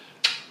 Butler.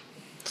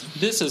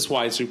 This is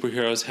why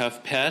superheroes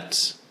have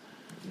pets.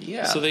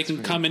 Yeah, So they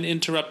can come and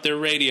interrupt their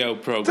radio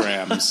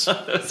programs.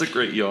 That's a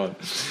great yawn.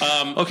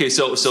 Okay,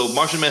 so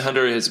Martian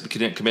Manhunter is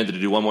commanded to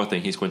do one more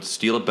thing. He's going to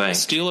steal a bank.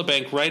 Steal a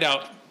bank right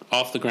out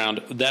off the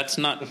ground. That's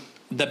not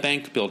the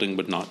bank building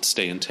would not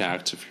stay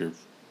intact if you're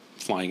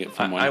flying it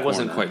from one I corner.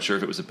 wasn't quite sure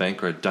if it was a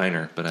bank or a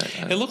diner, but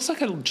It looks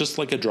like just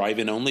like a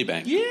drive-in only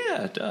bank.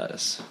 yeah, it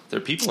does. There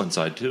are people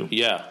inside too.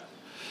 Yeah.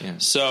 Yeah.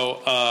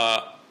 So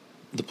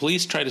the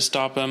police try to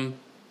stop him.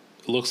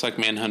 It looks like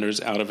Manhunter's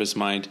out of his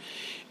mind.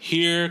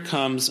 Here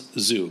comes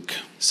Zook.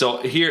 So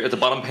here at the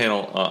bottom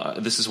panel,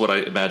 this is what I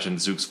imagine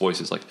Zook's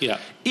voice is like. Yeah.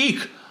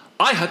 Eek!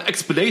 I have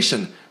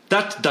explanation.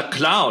 That the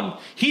clown,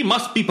 he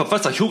must be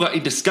Professor Hugo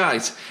in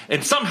disguise,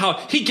 and somehow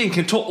he gained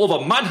control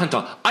over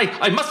Manhunter.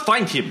 I must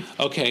find him.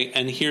 Okay,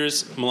 and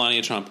here's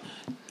Melania Trump.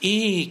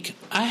 Eek,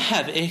 I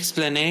have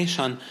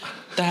explanation.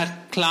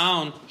 That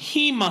clown,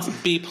 he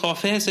must be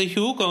Professor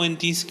Hugo in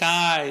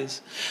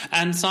disguise.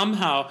 And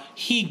somehow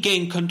he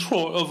gained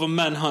control over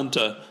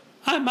Manhunter.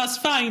 I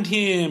must find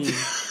him.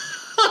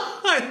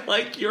 I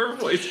like your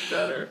voice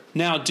better.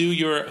 Now do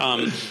your,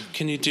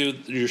 can you do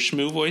your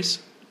Shmoo voice?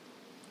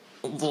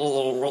 What do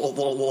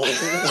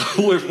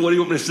you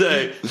want me to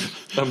say?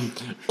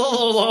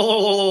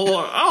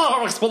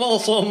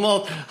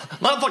 Explanation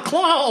that the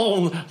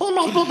clown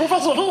must be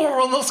Professor Here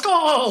in the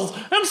skies,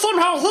 and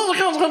somehow he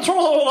can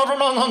control every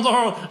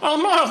Manhunter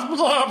and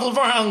must have the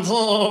fans.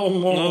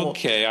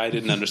 Okay, I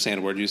didn't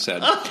understand a word you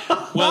said.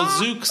 Well,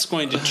 Zook's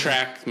going to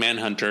track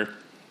Manhunter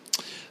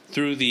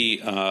through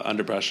the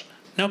underbrush.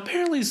 Now,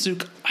 apparently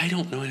Zook, I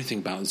don't know anything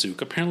about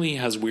Zook. Apparently he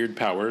has weird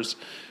powers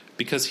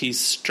because he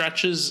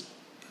stretches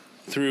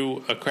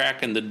through a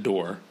crack in the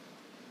door.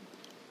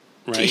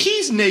 Right?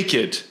 He's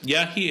naked.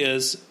 Yeah, he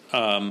is.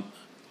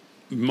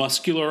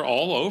 Muscular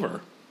all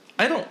over.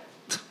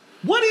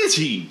 What is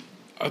he?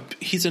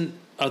 He's an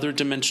other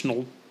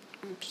dimensional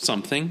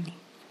something.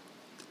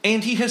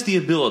 And he has the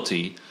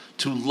ability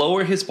to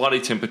lower his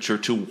body temperature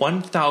to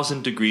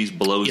 1,000 degrees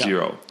below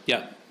zero.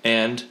 Yeah.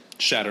 And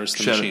shatters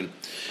the machine.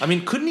 I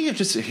mean, couldn't he have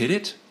just hit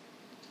it?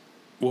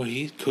 Well,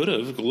 he could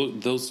have.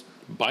 Look, those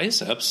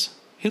biceps.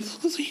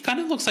 He kind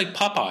of looks like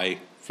Popeye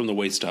from the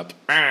waist up.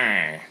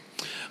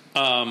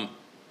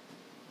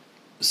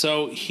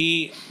 So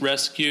he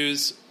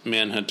rescues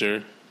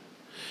Manhunter,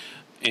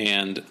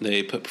 and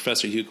they put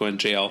Professor Hugo in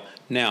jail.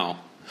 Now,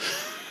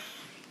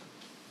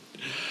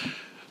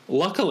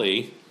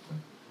 luckily,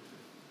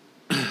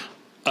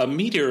 a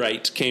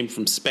meteorite came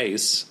from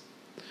space.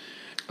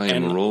 I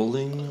am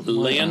rolling my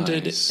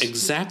landed eyes.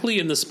 exactly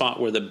in the spot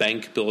where the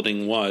bank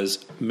building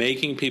was,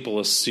 making people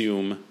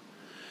assume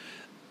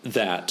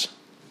that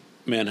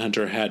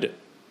Manhunter had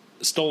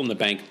stolen the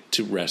bank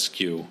to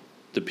rescue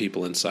the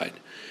people inside.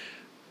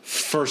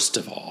 First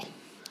of all,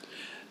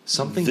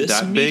 Something this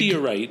that big,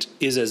 meteorite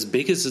is as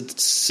big as a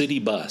city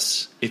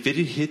bus. if it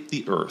had hit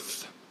the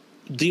Earth,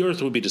 The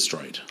Earth would be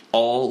destroyed.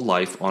 all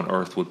life on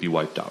Earth would be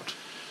wiped out.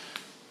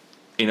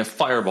 In a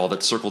fireball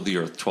that circled the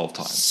Earth 12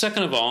 times.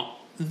 Second of all,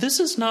 this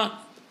is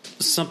not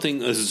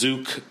something a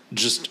Zook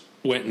just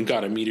went and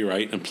got a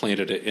meteorite and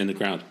planted it in the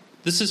ground.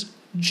 This is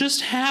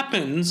just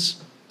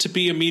happens to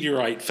be a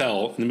meteorite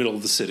fell in the middle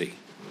of the city,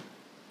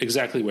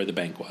 exactly where the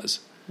bank was.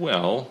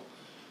 Well,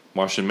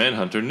 Martian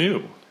Manhunter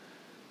knew.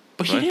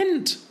 But Right? he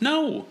didn't.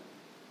 No.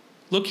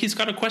 Look, he's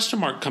got a question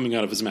mark coming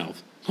out of his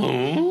mouth. Huh?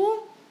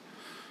 Oh,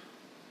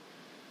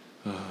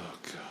 God.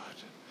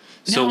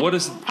 So Now, what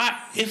is...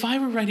 if I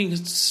were writing a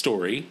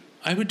story,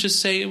 I would just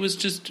say it was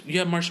just,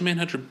 Martian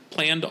Manhunter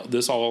planned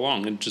this all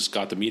along and just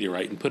got the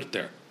meteorite and put it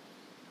there.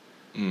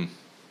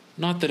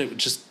 Not that it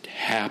just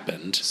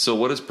happened. So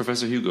what does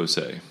Professor Hugo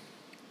say?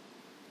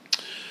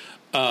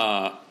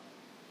 Well,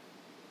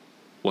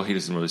 he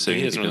doesn't really say He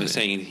anything. doesn't really does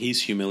say anything.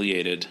 He's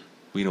humiliated.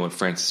 We know what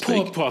Francis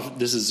Poor Bacon...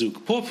 this is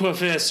Zook. Poor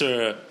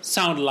Professor.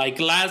 Sound like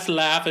last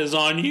laugh is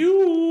on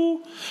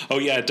you. Oh,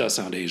 yeah, it does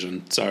sound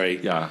Asian.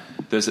 Sorry. Yeah.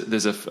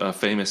 There's a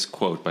famous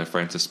quote by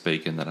Francis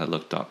Bacon that I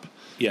looked up.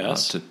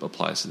 Yes. To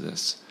applies to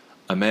this.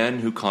 A man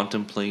who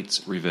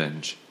contemplates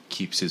revenge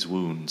keeps his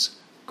wounds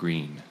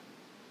green.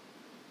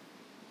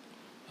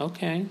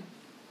 Okay.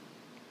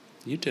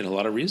 You did a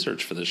lot of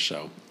research for this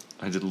show.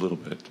 I did a little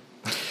bit.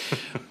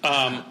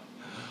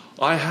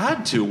 I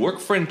had to. Work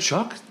friend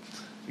Chuck?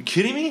 Are you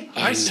kidding me?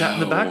 I sat in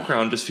the know.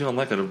 background just feeling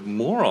like a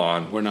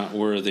moron. We're not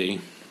worthy.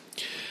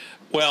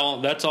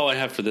 Well, that's all I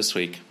have for this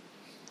week.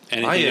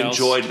 Anything I else?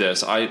 enjoyed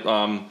this. I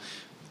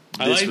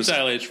like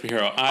Dial H for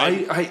Hero.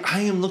 I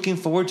am looking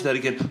forward to that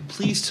again.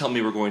 Please tell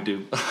me we're going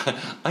to...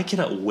 I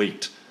cannot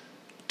wait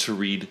to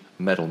read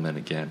Metal Men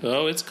again.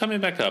 Oh, it's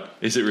coming back up.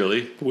 Is it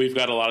really? We've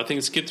got a lot of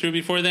things to get through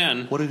before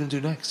then. What are we going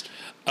to do next?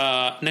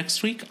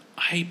 Next week,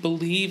 I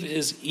believe,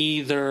 is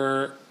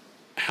either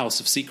House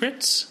of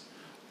Secrets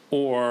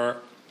or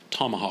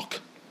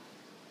Tomahawk.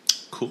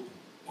 Cool.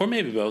 Or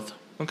maybe both.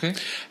 Okay.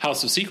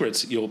 House of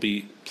Secrets, you'll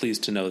be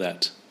pleased to know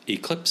that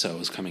Eclipso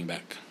is coming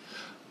back.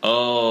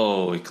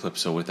 Oh,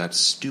 Eclipso with that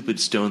stupid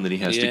stone that he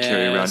has to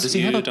carry around. Does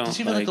he have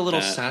like a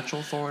little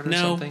satchel for it or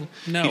something?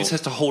 No. He just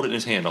has to hold it in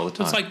his hand all the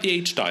time. It's like the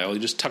H-dial. You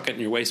just tuck it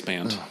in your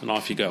waistband, and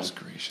off you go. Goodness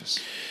gracious.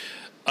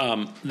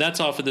 That's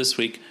all for this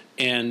week.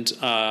 And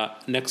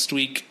next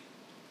week,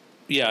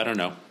 I don't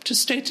know.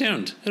 Just stay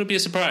tuned. It'll be a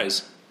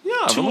surprise. Yeah,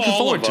 To I'm looking all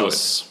forward of to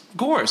us. it. Of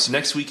course.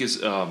 Next week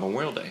is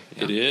Memorial Day.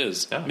 Yeah. It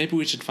is. Yeah. Maybe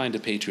we should find a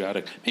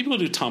patriotic. Maybe we'll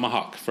do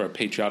Tomahawk for a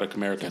patriotic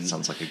American. That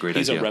sounds like a great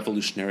He's idea. a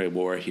Revolutionary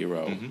War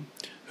hero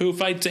who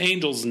fights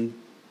angels and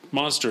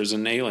monsters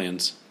and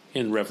aliens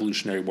in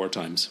Revolutionary War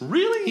times.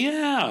 Really?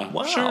 Yeah.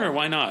 Wow. Sure.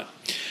 Why not?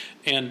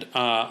 And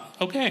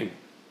okay,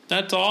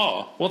 that's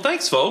all. Well,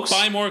 thanks, folks.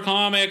 Buy more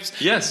comics.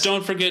 Yes.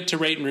 Don't forget to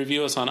rate and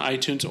review us on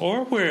iTunes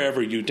or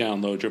wherever you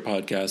download your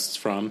podcasts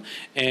from.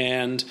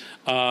 And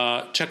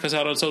check us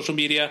out on social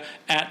media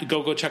at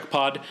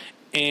GoGoCheckPod.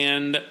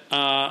 And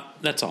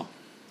that's all.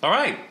 All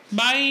right.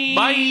 Bye.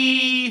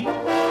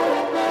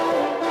 Bye.